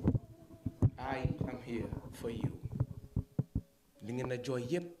 I am here for you. Li ngeen a jooy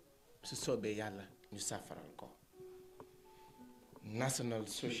yépp su soobee yàlla ñu safaral ko. National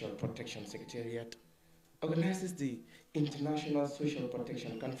Social Protection Secretariat organizes the International Social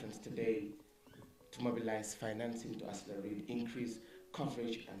Protection Conference today to mobilize financing to accelerate, increase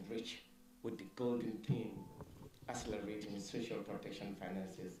coverage and reach with the golden theme, accelerating social protection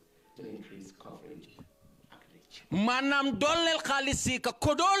finances to increase coverage and reach. Manam dolel khalisi ka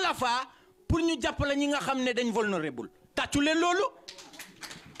kodo la fa pour ñu jappale ñi nga xamne dañ vulnerable. Tatu len lolu.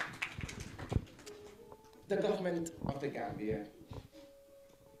 The government of the Gambia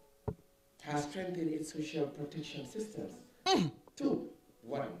has strengthened its social protection systems to,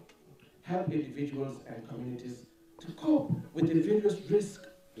 one, help individuals and communities to cope with the various risks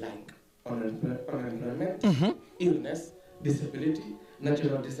like unemployment, illness, disability,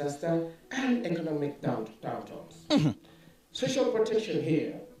 natural disaster, and economic downturns. Social protection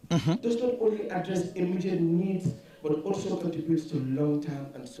here does not only address immediate needs, but also contributes to long-term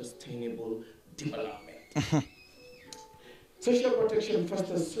and sustainable development. Social protection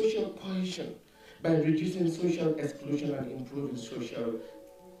fosters social cohesion by reducing social exclusion and improving social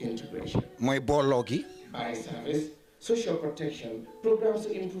integration. By service, social protection programs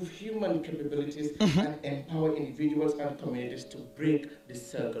to improve human capabilities and empower individuals and communities to break the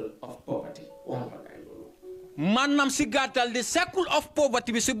circle of poverty. Manam si gatal the circle of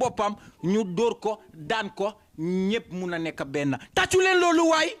poverty bi si bopam ñu dor ko dan ko ñepp mëna nek ben taccu len lolu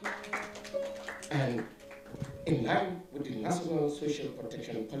way. And in line with the National Social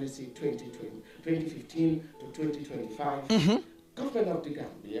Protection Policy 2015 to 2025, Government of the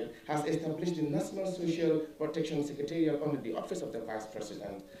Gambia has established the National Social Protection Secretariat under the Office of the Vice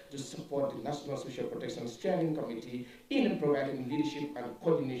President to support the National Social Protection Steering Committee in providing leadership and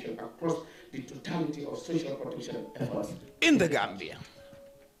coordination across the totality of social protection efforts in the Gambia.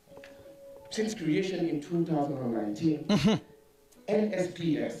 Since creation in 2019,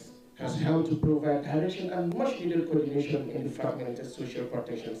 NSPS has helped to provide direction and much needed coordination in the fragmented social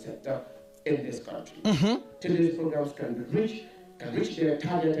protection sector in this country. Today's programs can reach their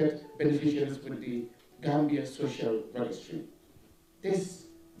targeted beneficiaries with the Gambia Social Registry. This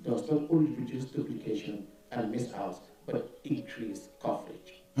does not only reduce duplication and miss-outs, but increase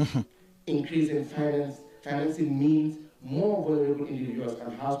coverage. Increasing financing means more vulnerable individuals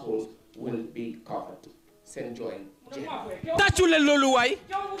and households will be covered. Send joy. Tacule lolu way.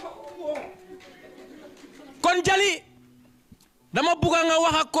 Kon jali dama buga nga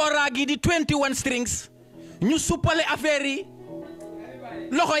wax ak kora gi di 21 strings ñu suppale affaire yi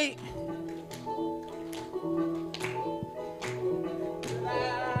loxoy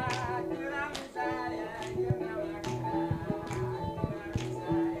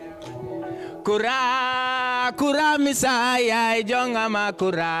Kura misaya jongama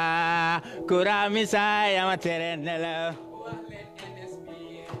kura misaya materenela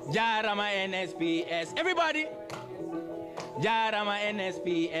Jarama NSPS everybody Jarama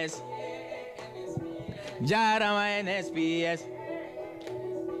NSPS Jarama NSPS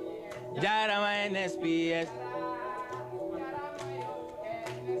Jarama NSPS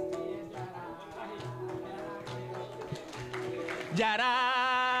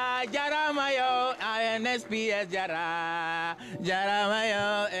Jarama yo NSPS Jarama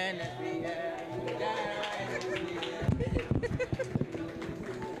yo NSPS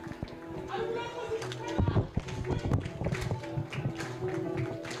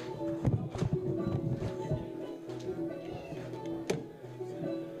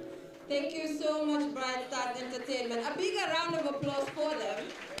Thank you so much, Bright Stars Entertainment. A bigger round of applause for them.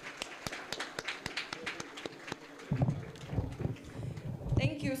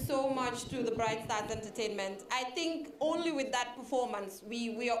 Thank you so much to the Bright Stars Entertainment. I think only with that performance,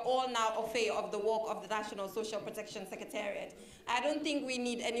 we are all now au fait of the work of the National Social Protection Secretariat. I don't think we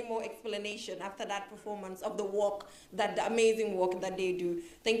need any more explanation after that performance of the work, the amazing work that they do.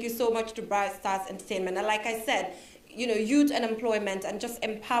 Thank you so much to Bright Stars Entertainment. And like I said, you know, youth and employment and just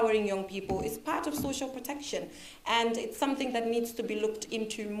empowering young people is part of social protection. And it's something that needs to be looked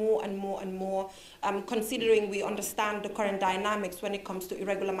into more and more and more, considering we understand the current dynamics when it comes to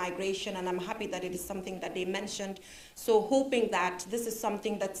irregular migration. And I'm happy that it is something that they mentioned. So hoping that this is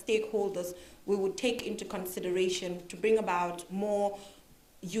something that stakeholders we would take into consideration to bring about more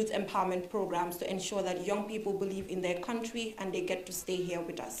youth empowerment programs to ensure that young people believe in their country and they get to stay here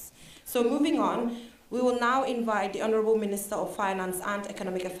with us. So moving on, we will now invite the Honorable Minister of Finance and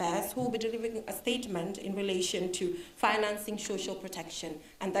Economic Affairs, who will be delivering a statement in relation to financing social protection.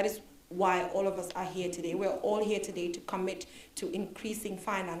 And that is why all of us are here today. We're all here today to commit to increasing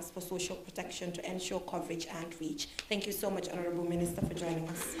finance for social protection to ensure coverage and reach. Thank you so much, Honorable Minister, for joining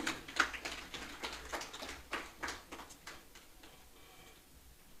us.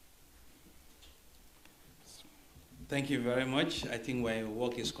 Thank you very much. I think my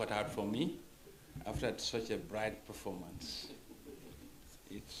work is cut out for me after such a bright performance.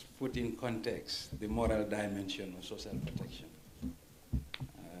 It's put in context the moral dimension of social protection.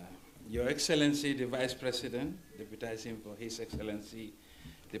 Your Excellency, the Vice President, deputizing for His Excellency,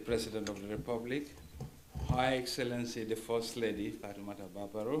 the President of the Republic, High Excellency, the First Lady, Fatoumata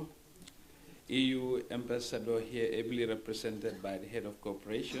Baparo, EU Ambassador here ably represented by the Head of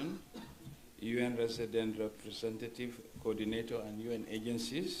Cooperation, UN Resident Representative, Coordinator, and UN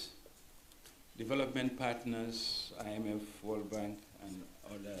agencies, development partners, IMF, World Bank, and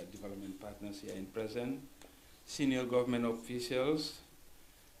other development partners here in present, senior government officials,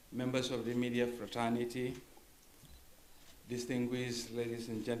 members of the media fraternity, distinguished ladies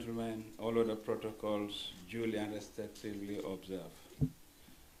and gentlemen, all other protocols duly and respectively observed.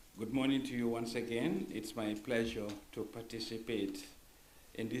 Good morning to you once again. It's my pleasure to participate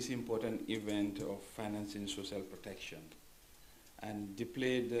in this important event of financing social protection. And the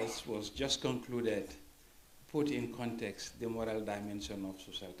play that was just concluded put in context the moral dimension of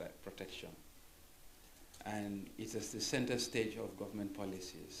social protection. And it is the center stage of government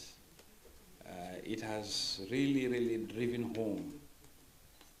policies. It has really, really driven home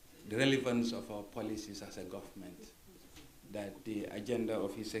the relevance of our policies as a government, that the agenda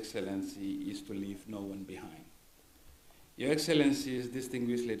of His Excellency is to leave no one behind. Your Excellencies,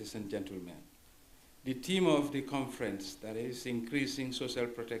 distinguished ladies and gentlemen, the theme of the conference, that is increasing social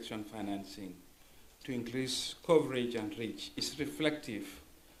protection financing to increase coverage and reach, is reflective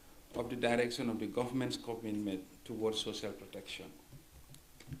of the direction of the government's commitment towards social protection.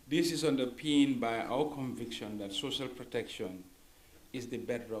 This is underpinned by our conviction that social protection is the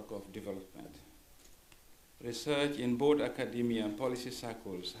bedrock of development. Research in both academia and policy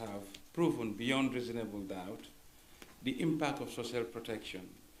circles have proven beyond reasonable doubt the impact of social protection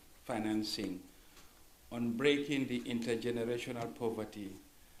financing on breaking the intergenerational poverty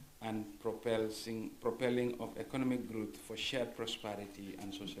and propelling of economic growth for shared prosperity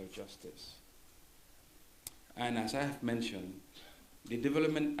and social justice. And as I have mentioned, the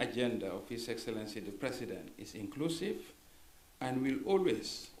development agenda of His Excellency the President is inclusive and will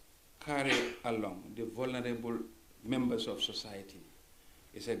always carry along the vulnerable members of society.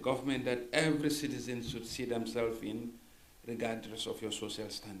 It's a government that every citizen should see themselves in, regardless of your social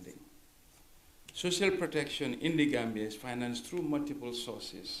standing. Social protection in the Gambia is financed through multiple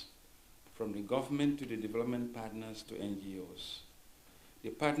sources, from the government to the development partners to NGOs.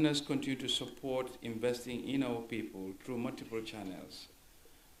 The partners continue to support investing in our people through multiple channels,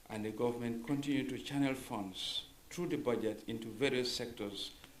 and the government continue to channel funds through the budget into various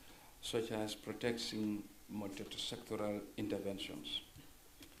sectors, such as protecting multi-sectoral interventions.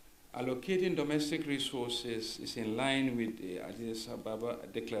 Allocating domestic resources is in line with the Addis Ababa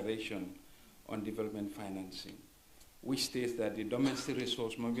Declaration on Development Financing, which states that the domestic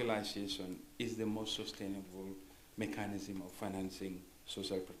resource mobilization is the most sustainable mechanism of financing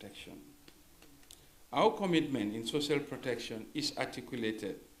social protection. Our commitment in social protection is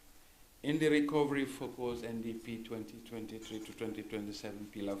articulated in the Recovery Focus NDP 2023 to 2027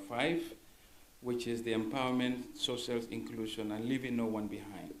 Pillar 5, which is the empowerment, social inclusion, and leaving no one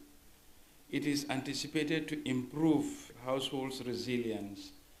behind. It is anticipated to improve households'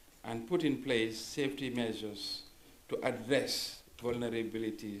 resilience and put in place safety measures to address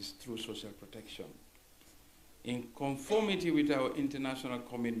vulnerabilities through social protection. In conformity with our international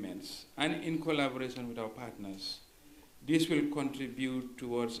commitments and in collaboration with our partners, this will contribute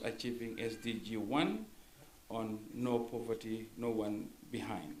towards achieving SDG 1 on no poverty, no one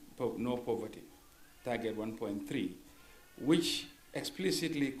behind, no poverty, target 1.3, which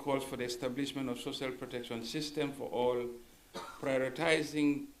explicitly calls for the establishment of social protection system for all,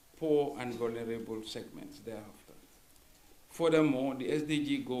 prioritizing poor and vulnerable segments thereafter. Furthermore, the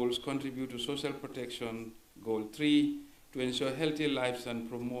SDG goals contribute to social protection Goal 3, to ensure healthy lives and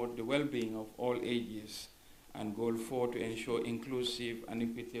promote the well-being of all ages, and Goal 4, to ensure inclusive and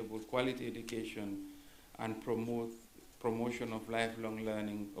equitable quality education and promotion of lifelong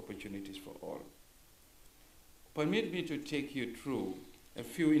learning opportunities for all. Permit me to take you through a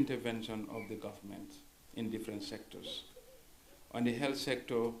few interventions of the government in different sectors. On the health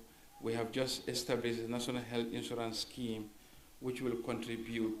sector, we have just established a national health insurance scheme which will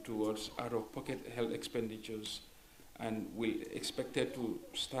contribute towards out-of-pocket health expenditures and will expected to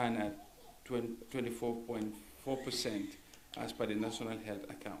stand at 24.4% as per the national health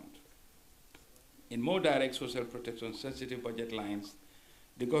account. In more direct social protection sensitive budget lines,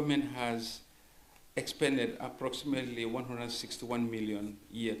 the government has expended approximately 161 million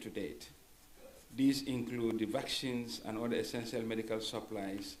year to date. These include the vaccines and other essential medical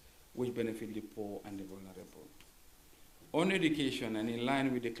supplies which benefit the poor and the vulnerable. On education, and in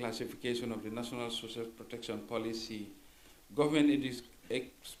line with the classification of the National Social Protection Policy, government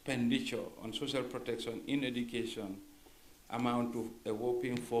expenditure on social protection in education amount to a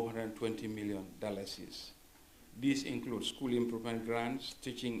whopping $420 million. These include school improvement grants,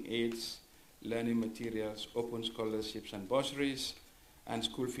 teaching aids, learning materials, open scholarships and bursaries, and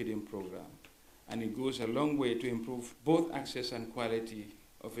school feeding program. And it goes a long way to improve both access and quality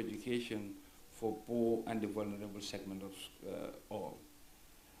of education for poor and the vulnerable segment of all.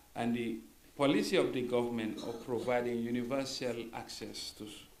 And the policy of the government of providing universal access to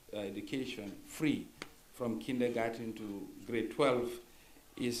education free from kindergarten to grade 12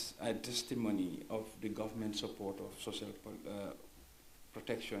 is a testimony of the government support of social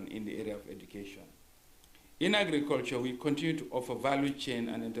protection in the area of education. In agriculture, we continue to offer value chain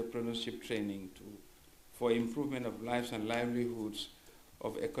and entrepreneurship training for improvement of lives and livelihoods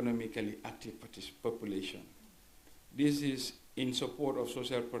of economically active population. This is in support of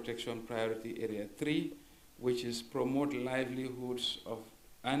social protection priority area 3, which is promote livelihoods of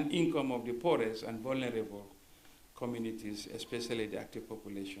and income of the poorest and vulnerable communities, especially the active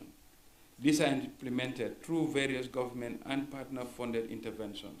population. These are implemented through various government and partner-funded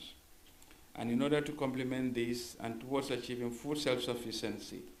interventions. And in order to complement this and towards achieving food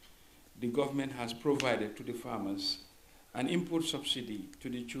self-sufficiency, the government has provided to the farmers an input subsidy to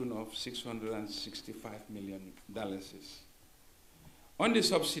the tune of $665 million. On the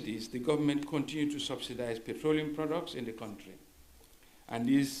subsidies, the government continued to subsidize petroleum products in the country. And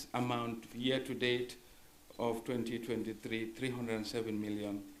this amount year to date of 2023, $307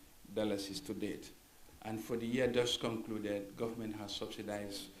 million is to date. And for the year just concluded, government has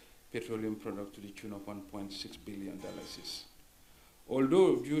subsidized petroleum products to the tune of $1.6 billion.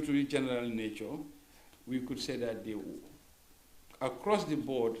 Although due to the general nature, we could say that the across the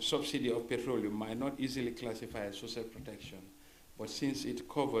board subsidy of petroleum might not easily classify as social protection, but since it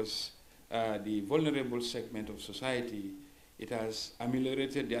covers the vulnerable segment of society, it has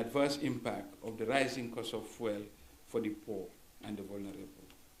ameliorated the adverse impact of the rising cost of fuel for the poor and the vulnerable.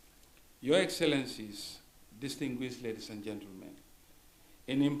 Your Excellencies, distinguished ladies and gentlemen,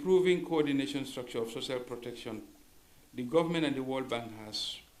 in improving coordination structure of social protection, the government and the World Bank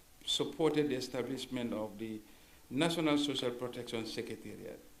has supported the establishment of the National Social Protection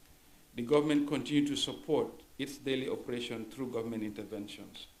Secretariat. The government continues to support its daily operation through government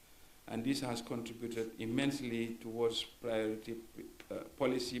interventions. And this has contributed immensely towards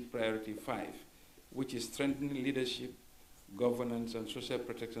policy priority 5, which is strengthening leadership, governance, and social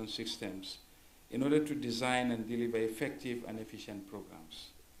protection systems in order to design and deliver effective and efficient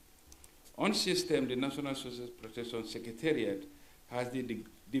programs. On system, the National Social Protection Secretariat has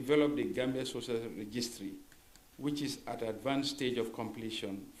developed the Gambia Social Registry, which is at an advanced stage of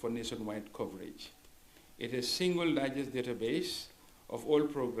completion for nationwide coverage. It is a single largest database of all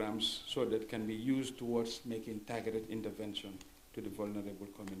programs so that can be used towards making targeted intervention to the vulnerable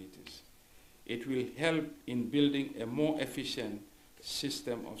communities. It will help in building a more efficient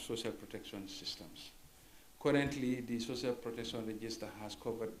system of social protection systems. Currently, the Social Protection Register has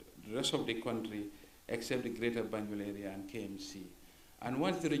covered the rest of the country except the Greater Banjul area and KMC. And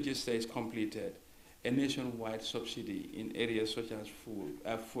once the register is completed, a nationwide subsidy in areas such as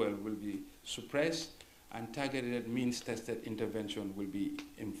fuel will be suppressed, and targeted means-tested intervention will be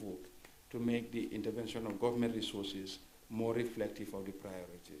invoked to make the intervention of government resources more reflective of the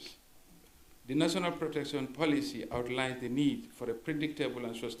priorities. The National Protection Policy outlines the need for a predictable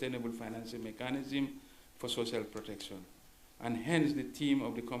and sustainable financing mechanism for social protection, and hence the theme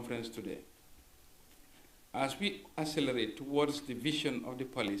of the conference today. As we accelerate towards the vision of the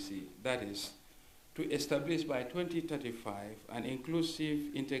policy, that is, to establish by 2035 an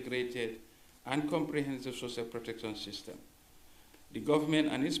inclusive, integrated, and comprehensive social protection system, the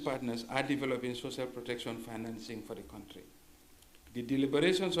government and its partners are developing social protection financing for the country. The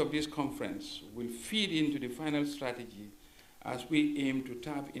deliberations of this conference will feed into the final strategy as we aim to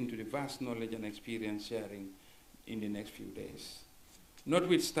tap into the vast knowledge and experience sharing in the next few days.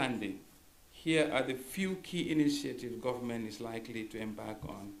 Notwithstanding, here are the few key initiatives government is likely to embark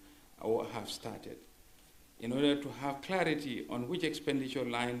on or have started. In order to have clarity on which expenditure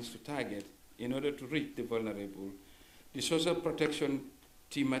lines to target in order to reach the vulnerable, the Social Protection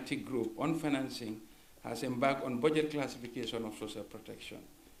Thematic Group on Financing has embarked on budget classification of social protection.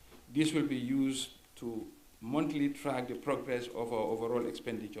 This will be used to monthly track the progress of our overall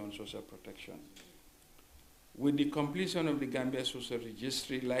expenditure on social protection. With the completion of the Gambia Social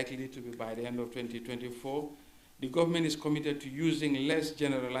Registry likely to be by the end of 2024, the government is committed to using less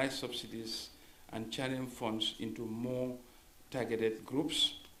generalized subsidies and channeling funds into more targeted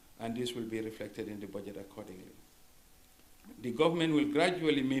groups, and this will be reflected in the budget accordingly. The government will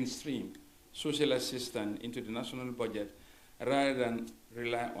gradually mainstream social assistance into the national budget rather than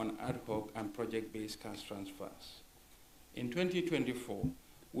rely on ad hoc and project-based cash transfers. In 2024,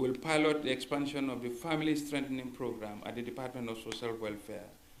 we will pilot the expansion of the Family Strengthening Program at the Department of Social Welfare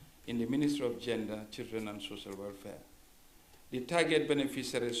in the Ministry of Gender, Children and Social Welfare. The target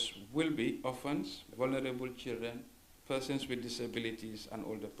beneficiaries will be orphans, vulnerable children, persons with disabilities, and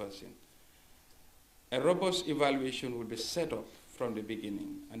older persons. A robust evaluation will be set up from the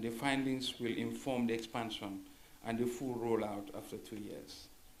beginning, and the findings will inform the expansion and the full rollout after 2 years.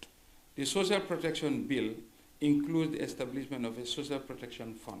 The Social Protection Bill includes the establishment of a Social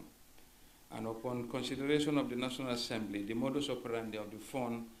Protection Fund, and upon consideration of the National Assembly, the modus operandi of the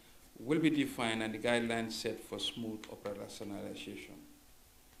fund will be defined and the guidelines set for smooth operationalization.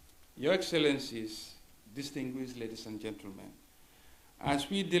 Your Excellencies, distinguished ladies and gentlemen, as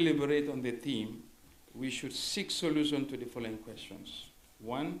we deliberate on the theme, we should seek solution to the following questions.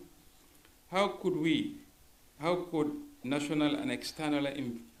 One, how could national and external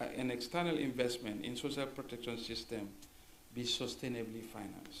investment in social protection system be sustainably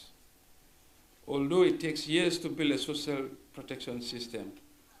financed? Although it takes years to build a social protection system,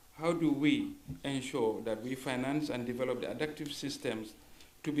 how do we ensure that we finance and develop the adaptive systems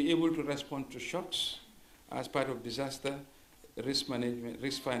to be able to respond to shocks as part of disaster, risk management,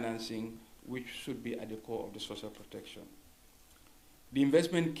 risk financing, which should be at the core of the social protection? The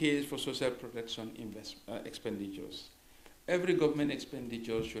investment case for social protection expenditures. Every government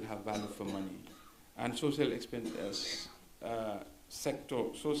expenditure should have value for money, and social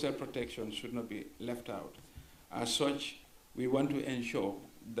protection should not be left out. As such, we want to ensure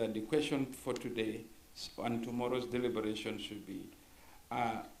that the question for today and tomorrow's deliberation should be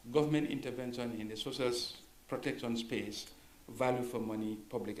government intervention in the social protection space, value for money,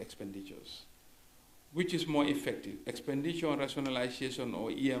 public expenditures. Which is more effective, expenditure on rationalization or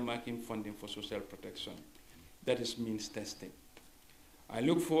earmarking funding for social protection? That is means testing. I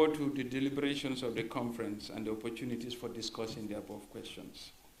look forward to the deliberations of the conference and the opportunities for discussing the above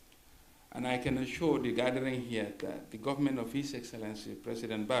questions. And I can assure the gathering here that the government of His Excellency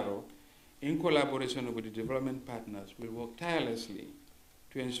President Barrow, in collaboration with the development partners, will work tirelessly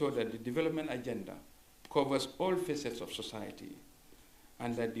to ensure that the development agenda covers all facets of society,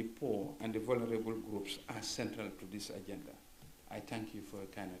 and that the poor and the vulnerable groups are central to this agenda. I thank you for your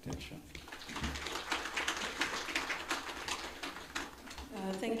kind attention.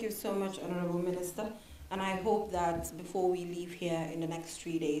 Thank you so much, Honorable Minister. And I hope that before we leave here in the next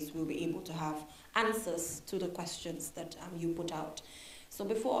 3 days, we'll be able to have answers to the questions that you put out. So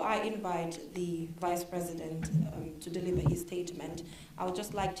before I invite the Vice President to deliver his statement, I would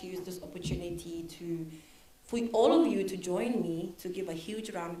just like to use this opportunity for all of you to join me to give a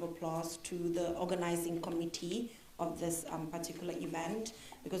huge round of applause to the organizing committee of this particular event,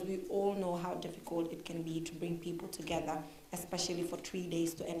 because we all know how difficult it can be to bring people together, especially for 3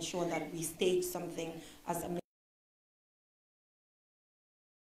 days, to ensure that we stage something as a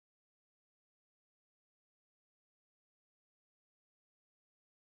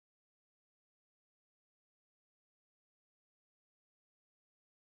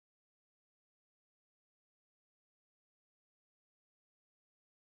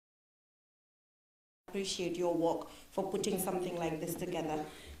appreciate your work for putting something like this together.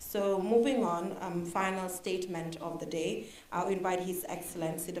 So moving on, final statement of the day. I'll invite His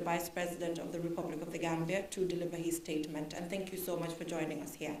Excellency, the Vice President of the Republic of the Gambia, to deliver his statement. And thank you so much for joining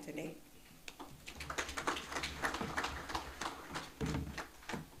us here today.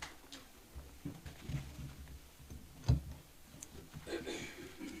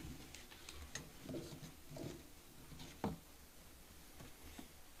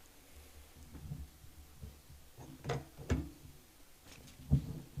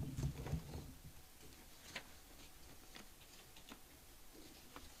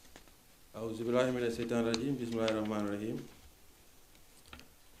 Bismillahirrahmanirrahim.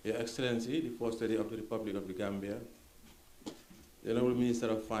 Your Excellency, the First Lady of the Republic of the Gambia, the Honorable Minister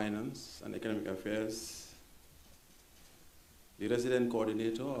of Finance and Economic Affairs, the Resident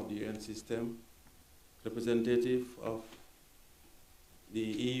Coordinator of the UN System, representative of the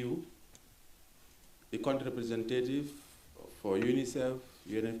EU, the country representative for UNICEF,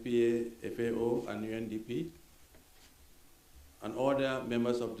 UNFPA, FAO, and UNDP, and other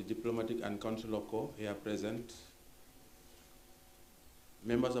members of the diplomatic and consular corps here present,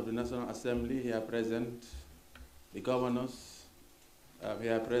 members of the National Assembly here present, the governors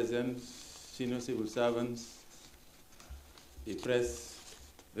here present, senior civil servants, the press,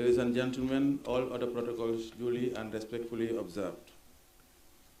 ladies and gentlemen, all other protocols duly and respectfully observed.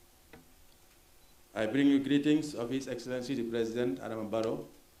 I bring you greetings of His Excellency the President Adama Barrow,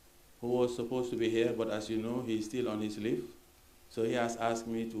 who was supposed to be here, but as you know, he is still on his leave, so he has asked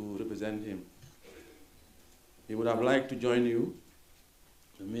me to represent him. He would have liked to join you,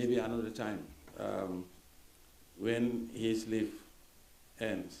 maybe another time, when his leave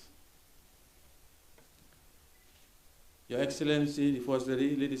ends. Your Excellency, the First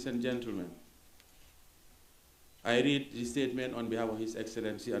Lady, ladies and gentlemen, I read the statement on behalf of His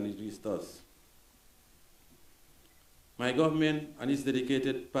Excellency, and it reads thus. My government and its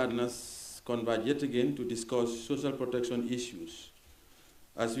dedicated partners converge yet again to discuss social protection issues,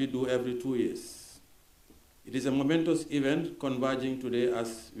 as we do every 2 years. It is a momentous event converging today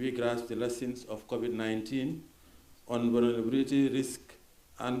as we grasp the lessons of COVID-19 on vulnerability, risk,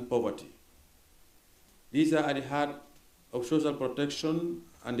 and poverty. These are at the heart of social protection,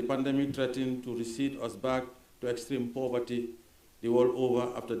 and the pandemic threatened to recede us back to extreme poverty the world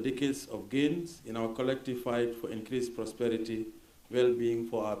over after decades of gains in our collective fight for increased prosperity, well-being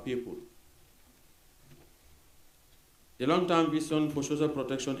for our people. The long-term vision for social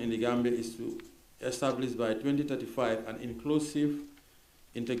protection in the Gambia is to establish by 2035 an inclusive,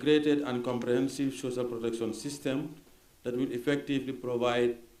 integrated, and comprehensive social protection system that will effectively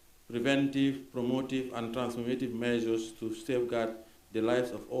provide preventive, promotive, and transformative measures to safeguard the lives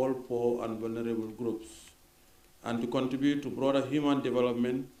of all poor and vulnerable groups, and to contribute to broader human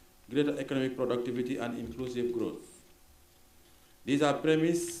development, greater economic productivity, and inclusive growth. These are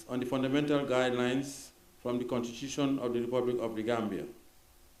premised on the fundamental guidelines from the Constitution of the Republic of the Gambia.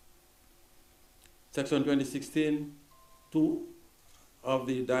 Section 2016(2) of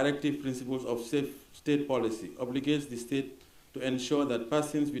the Directive Principles of Safe State Policy obligates the state to ensure that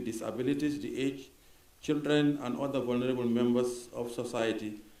persons with disabilities, the aged, children, and other vulnerable members of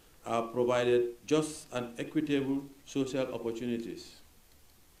society are provided just and equitable social opportunities,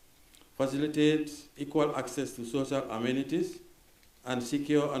 facilitate equal access to social amenities, and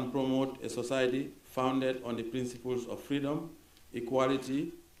secure and promote a society founded on the principles of freedom,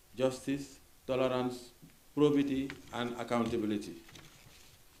 equality, justice, tolerance, probity, and accountability.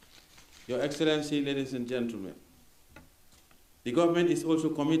 Your Excellency, ladies and gentlemen, the government is also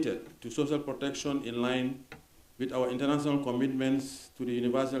committed to social protection in line with our international commitments to the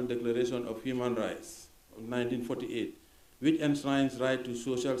Universal Declaration of Human Rights of 1948, which enshrines right to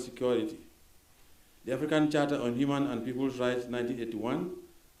social security, the African Charter on Human and People's Rights 1981,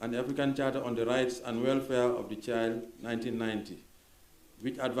 and the African Charter on the Rights and Welfare of the Child 1990,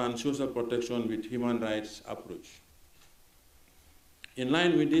 which advance social protection with human rights approach. In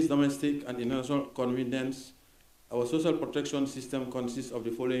line with these domestic and international commitments, our social protection system consists of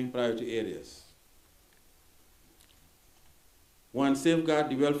the following priority areas. 1, safeguard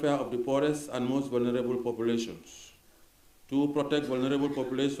the welfare of the poorest and most vulnerable populations. 2, protect vulnerable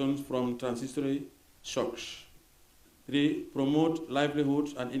populations from transitory shocks. 3, promote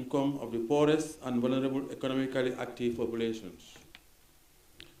livelihoods and income of the poorest and vulnerable economically active populations.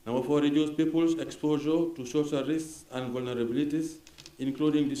 Number 4, reduce people's exposure to social risks and vulnerabilities,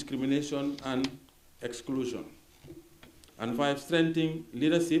 including discrimination and exclusion. And 5, strengthen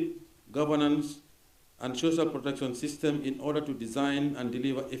leadership, governance, and social protection system in order to design and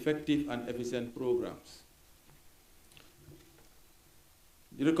deliver effective and efficient programs.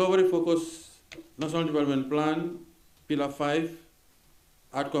 The Recovery Focused National Development Plan, Pillar 5,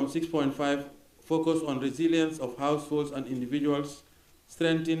 Outcome 6.5, focus on resilience of households and individuals,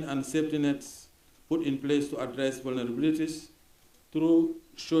 strengthen and safety nets put in place to address vulnerabilities through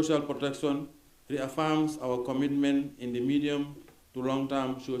social protection, reaffirms our commitment in the medium to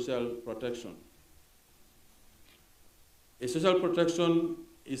long-term social protection. A social protection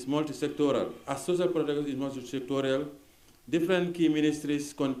is multi-sectoral. As social protection is multi-sectoral, different key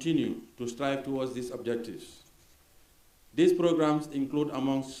ministries continue to strive towards these objectives. These programs include,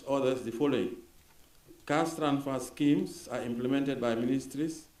 amongst others, the following. Cash transfer schemes are implemented by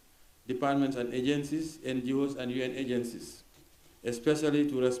ministries, departments and agencies, NGOs and UN agencies, especially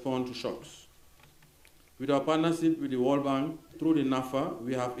to respond to shocks. With our partnership with the World Bank, through the NAFA,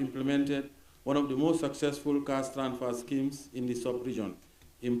 we have implemented one of the most successful cash transfer schemes in the sub-region,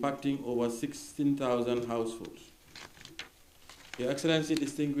 impacting over 16,000 households. Your Excellency,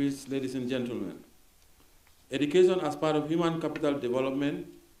 distinguished ladies and gentlemen, education as part of human capital development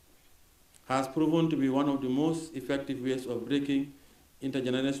has proven to be one of the most effective ways of breaking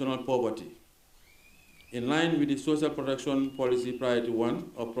intergenerational poverty. In line with the social protection policy priority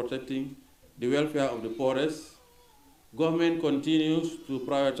 1 of protecting the welfare of the poorest government continues to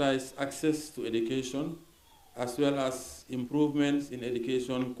prioritize access to education as well as improvements in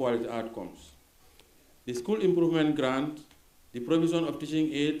education quality outcomes. The School Improvement Grant, the provision of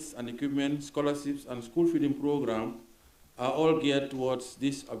teaching aids and equipment, scholarships, and school feeding program are all geared towards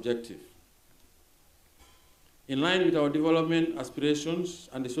this objective. In line with our development aspirations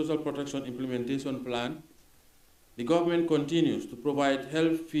and the Social Protection Implementation Plan, the government continues to provide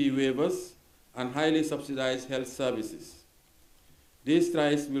health fee waivers and highly subsidized health services. These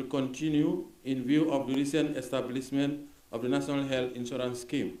strides will continue in view of the recent establishment of the National Health Insurance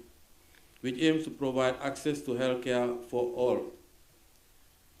Scheme, which aims to provide access to health care for all.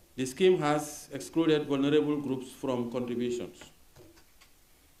 The scheme has excluded vulnerable groups from contributions.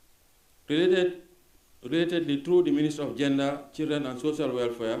 Relatedly, through the Ministry of Gender, Children and Social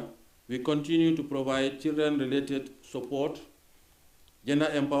Welfare, we continue to provide children-related support, gender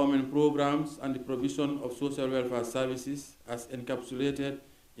empowerment programs, and the provision of social welfare services as encapsulated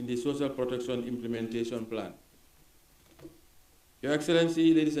in the Social Protection Implementation Plan. Your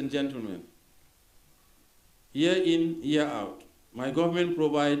Excellency, ladies and gentlemen, year in, year out, my government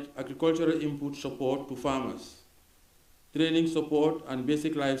provides agricultural input support to farmers, training support and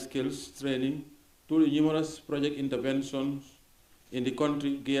basic life skills training through the numerous project interventions in the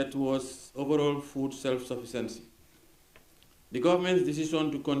country geared towards overall food self-sufficiency. The government's decision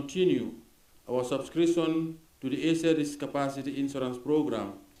to continue our subscription to the Asia Risk Capacity Insurance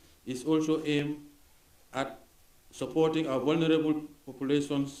Program is also aimed at supporting our vulnerable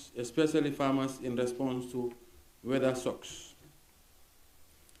populations, especially farmers, in response to weather shocks.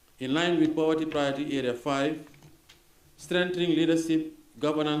 In line with Poverty Priority Area 5, strengthening leadership,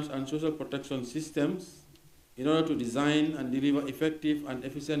 governance, and social protection systems in order to design and deliver effective and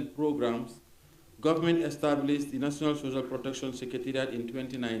efficient programs, government established the National Social Protection Secretariat in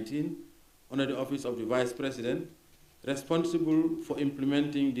 2019 under the Office of the Vice President, responsible for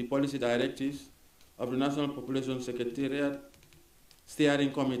implementing the policy directives of the National Population Secretariat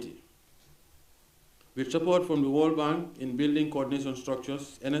Steering Committee. With support from the World Bank in building coordination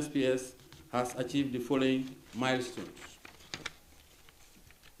structures, NSPS has achieved the following milestones.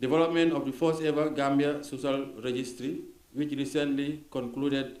 Development of the first ever Gambia Social Registry, which recently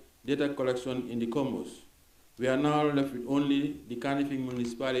concluded data collection in the Combos. We are now left with only the Kanifing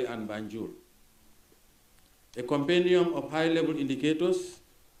Municipality and Banjul. A compendium of high-level indicators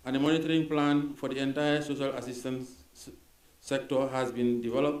and a monitoring plan for the entire social assistance sector has been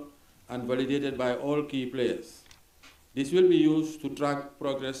developed and validated by all key players. This will be used to track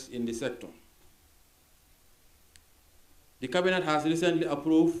progress in the sector. The Cabinet has recently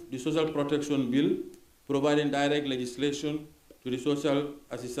approved the Social Protection Bill, providing direct legislation to the social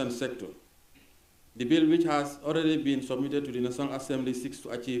assistance sector. The bill, which has already been submitted to the National Assembly, seeks to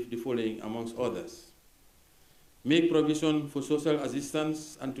achieve the following, amongst others: make provision for social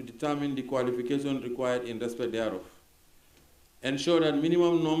assistance and to determine the qualification required in respect thereof. Ensure that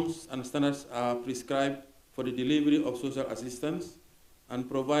minimum norms and standards are prescribed for the delivery of social assistance, and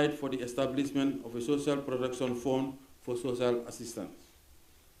provide for the establishment of a social protection fund for social assistance.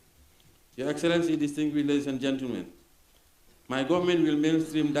 Your Excellency, distinguished ladies and gentlemen, my government will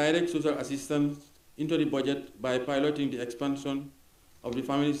mainstream direct social assistance into the budget by piloting the expansion of the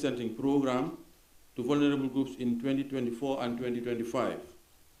family centering program to vulnerable groups in 2024 and 2025.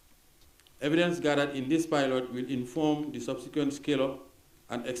 Evidence gathered in this pilot will inform the subsequent scale-up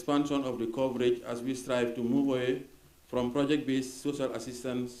and expansion of the coverage as we strive to move away from project-based social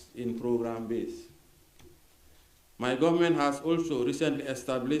assistance in program-based. My government has also recently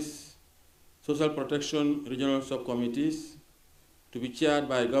established social protection regional subcommittees to be chaired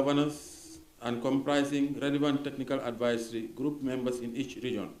by governors and comprising relevant technical advisory group members in each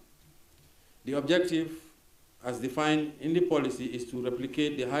region. The objective, as defined in the policy, is to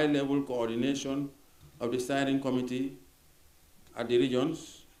replicate the high-level coordination of the steering committee at the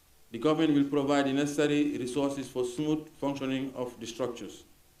regions. The government will provide the necessary resources for smooth functioning of the structures.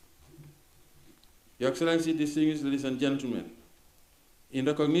 Your Excellency, distinguished ladies and gentlemen, in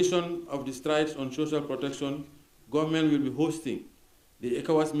recognition of the strides on social protection, government will be hosting the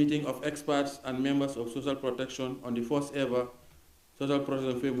ECOWAS meeting of experts and members of social protection on the first ever social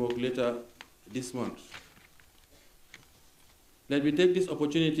protection framework later this month. Let me take this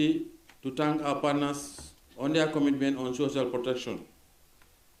opportunity to thank our partners on their commitment on social protection.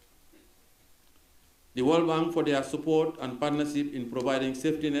 The World Bank for their support and partnership in providing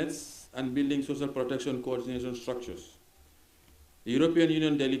safety nets and building social protection coordination structures. The European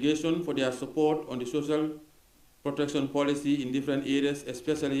Union delegation for their support on the social protection policy in different areas,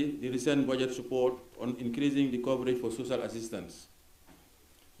 especially the recent budget support on increasing the coverage for social assistance.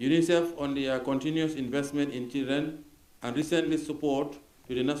 UNICEF on their continuous investment in children and recently support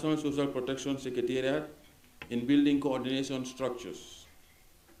to the National Social Protection Secretariat in building coordination structures.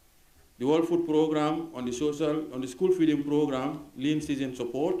 The World Food Program on the school feeding program, lean season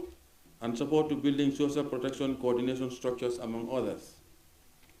support, and support to building social protection coordination structures, among others.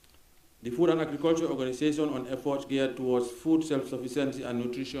 The Food and Agriculture Organization on efforts geared towards food self-sufficiency and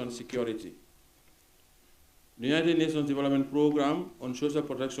nutrition security. The United Nations Development Program on social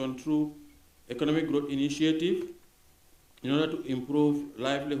protection through Economic Growth Initiative in order to improve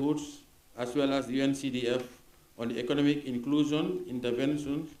livelihoods, as well as the UNCDF on the economic inclusion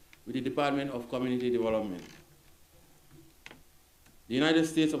intervention with the Department of Community Development. The United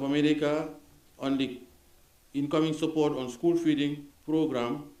States of America on the incoming support on school feeding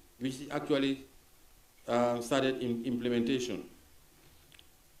program, which actually started in implementation.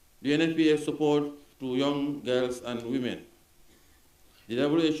 The NFPA support to young girls and women. The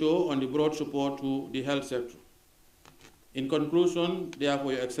WHO on the broad support to the health sector. In conclusion,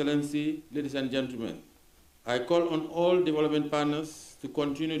 therefore, Your Excellency, ladies and gentlemen, I call on all development partners to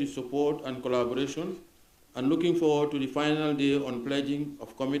continue the support and collaboration, and looking forward to the final day on pledging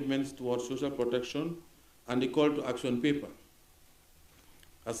of commitments towards social protection and the call to action paper.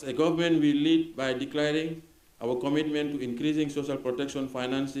 As a government, we lead by declaring our commitment to increasing social protection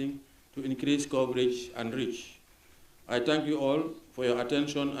financing to increase coverage and reach. I thank you all for your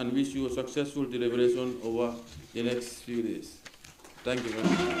attention and wish you a successful deliberation over the next few days. Thank you very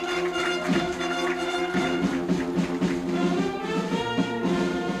much.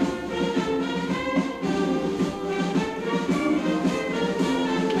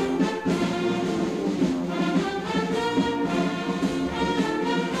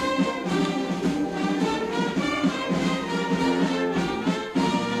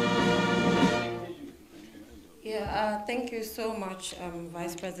 Thank you so much,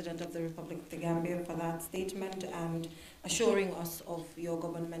 Vice President of the Republic of the Gambia, for that statement and assuring us of your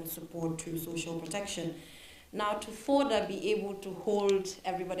government support to social protection. Now, to further be able to hold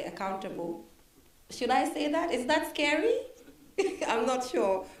everybody accountable, should I say that? Is that scary? I'm not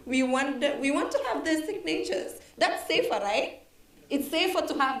sure. We want to have their signatures. That's safer, right? It's safer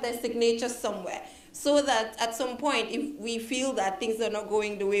to have their signatures somewhere, so that at some point, if we feel that things are not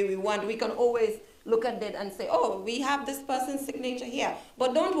going the way we want, we can always look at it and say, oh, we have this person's signature here.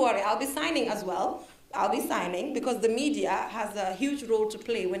 But don't worry, I'll be signing as well. I'll be signing because the media has a huge role to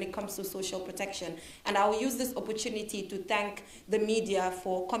play when it comes to social protection. And I'll use this opportunity to thank the media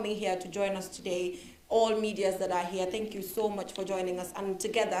for coming here to join us today. All medias that are here, thank you so much for joining us. And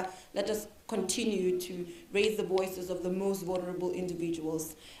together, let us continue to raise the voices of the most vulnerable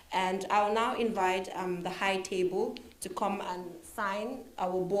individuals. And I'll now invite the high table to come and sign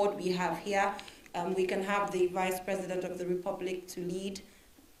our board we have here. We can have the Vice President of the Republic to lead,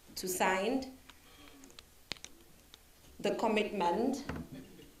 to sign the commitment.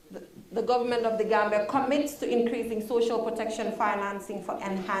 The government of the Gambia commits to increasing social protection financing for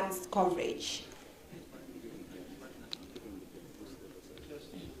enhanced coverage.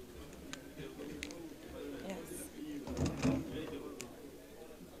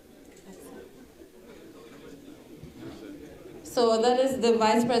 So that is the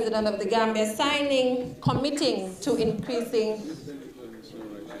Vice President of the Gambia signing, committing to increasing.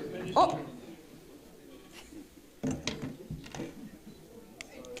 Oh.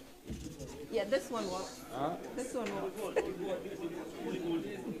 Yeah, this one works. This one works.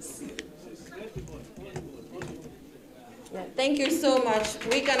 Yeah, thank you so much.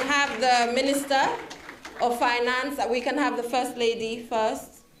 We can have the Minister of Finance. We can have the First Lady first.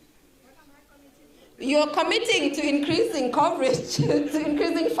 You're committing to increasing coverage, to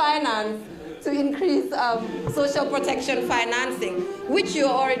increasing finance, to increase social protection financing, which you're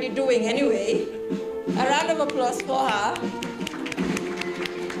already doing anyway. A round of applause for her.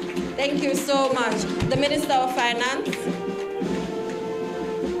 Thank you so much. The Minister of Finance.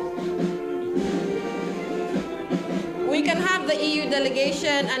 We can have the EU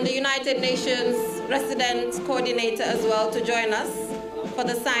delegation and the United Nations resident coordinator as well to join us for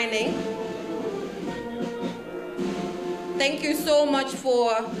the signing. Thank you so much for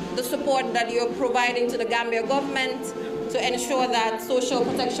the support that you're providing to the Gambia government to ensure that social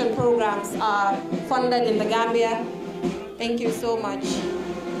protection programs are funded in the Gambia. Thank you so much.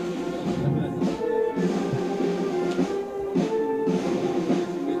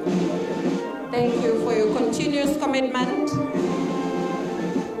 Thank you for your continuous commitment.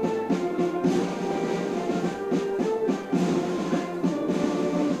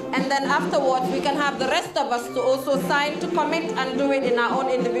 And then afterwards, we can have the rest of us to also sign to commit and do it in our own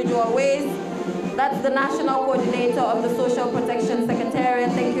individual ways. That's the National Coordinator of the Social Protection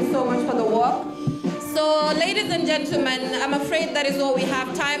Secretariat. Thank you so much for the work. So, ladies and gentlemen, I'm afraid that is all we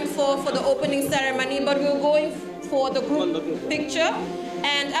have time for the opening ceremony, but we're going for the group picture.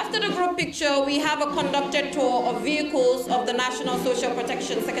 And after the group picture, we have a conducted tour of vehicles of the National Social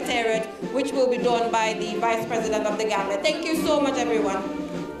Protection Secretariat, which will be done by the Vice President of the Gambia. Thank you so much, everyone.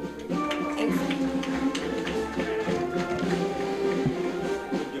 Thanks.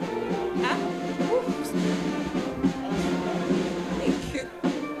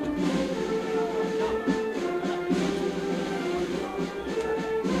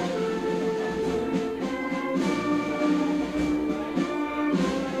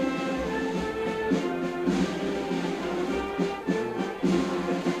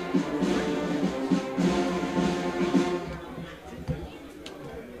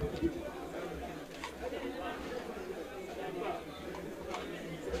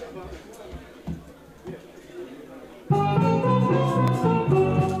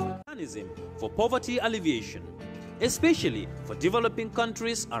 For poverty alleviation, especially for developing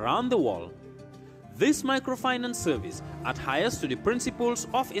countries around the world. This microfinance service adheres to the principles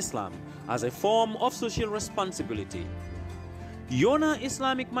of Islam as a form of social responsibility. Yona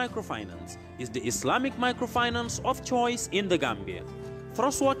Islamic Microfinance is the Islamic microfinance of choice in the Gambia,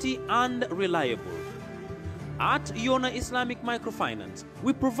 trustworthy and reliable. At Yona Islamic Microfinance,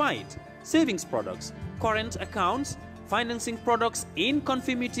 we provide savings products, current accounts, financing products in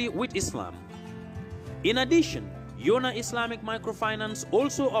conformity with Islam. In addition, Yona Islamic Microfinance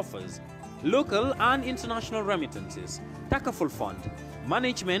also offers local and international remittances, takaful fund,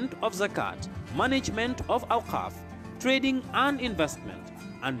 management of zakat, management of awqaf, trading and investment,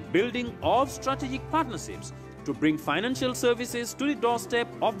 and building of strategic partnerships to bring financial services to the doorstep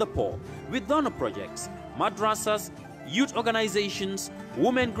of the poor with donor projects, madrasas, youth organizations,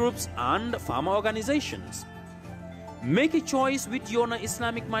 women groups, and farmer organizations. Make a choice with Yona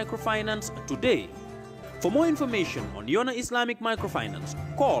Islamic Microfinance today. For more information on Yona Islamic Microfinance,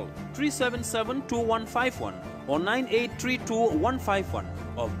 call 377-2151 or 9832-151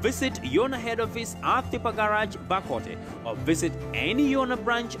 or visit Yona head office at Tipa Garage, Bakote, or visit any Yona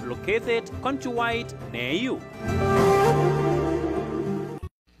branch located countrywide near you.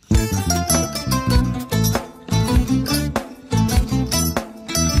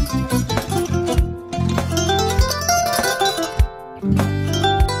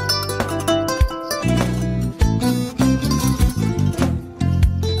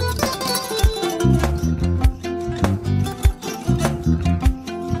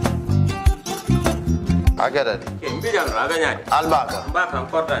 Agada. Mbijan raganya. Albaka. Mbaka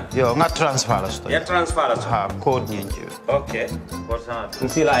important. Yo, nga transfer la sto. Ya transfer la sto. Ha, code nyinji. Okay. Korsa.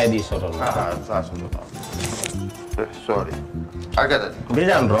 Nsila ID soto. Ah, sa soto. Sorry. Agada.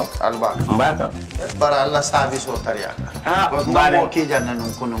 Mbijan bro. Albaka. Mbaka. Bara alla service o tariaka. Ah, mbare. Mo ki janna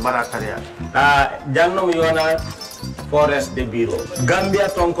nun kunu bara tariaka. Ah, janno Yona Forest de Bureau. Gambia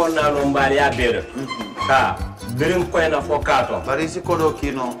tonkon na no mbari ya bere. Ha. Birim koyna fo kato. Bari si kodo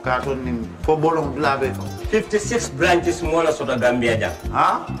kino kato ni fo bolong blabe to. 56 branches mola sota Gambia jam.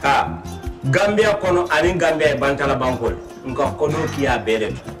 Ha? Ha. Gambia kono ani Gambia bantala bankol. Nka kono kiya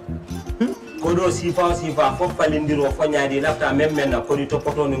bere to. Kodo sifa fo falindiro fo nyaadi lafta memmen na kodi to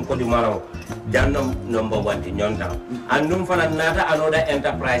poto nin kodi maraw. Jannam number 1 di nyonta. Andum fana nata anoda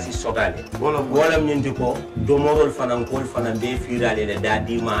enterprise sotale. Wolam nyindi ko domorol fana kol fana be firale le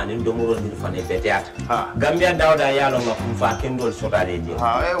dadi mani domorol dir fana beteat. Gambia dawda yalo ngam fa kendol sotale je.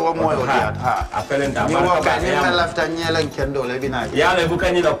 Ha e wo moyo diat ha. Apelenta baraka ba ya lafta nyelen kendol e bina. Yalo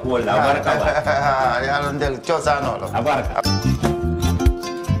bukani la ko la baraka ba. Yalo ndel chosano lo. Abaraka.